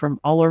ideas from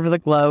all over the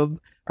globe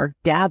are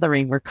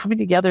gathering. We're coming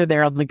together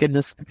there on the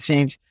Goodness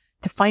Exchange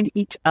to find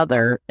each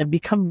other and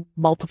become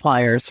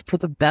multipliers for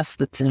the best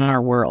that's in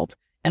our world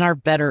and our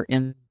better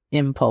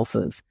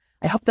impulses.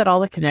 I hope that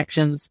all the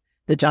connections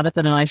that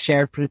Jonathan and I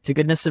shared to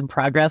Goodness in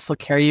Progress will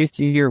carry you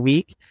through your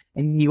week,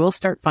 and you will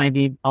start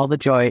finding all the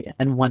joy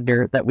and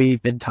wonder that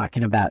we've been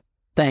talking about.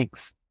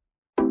 Thanks.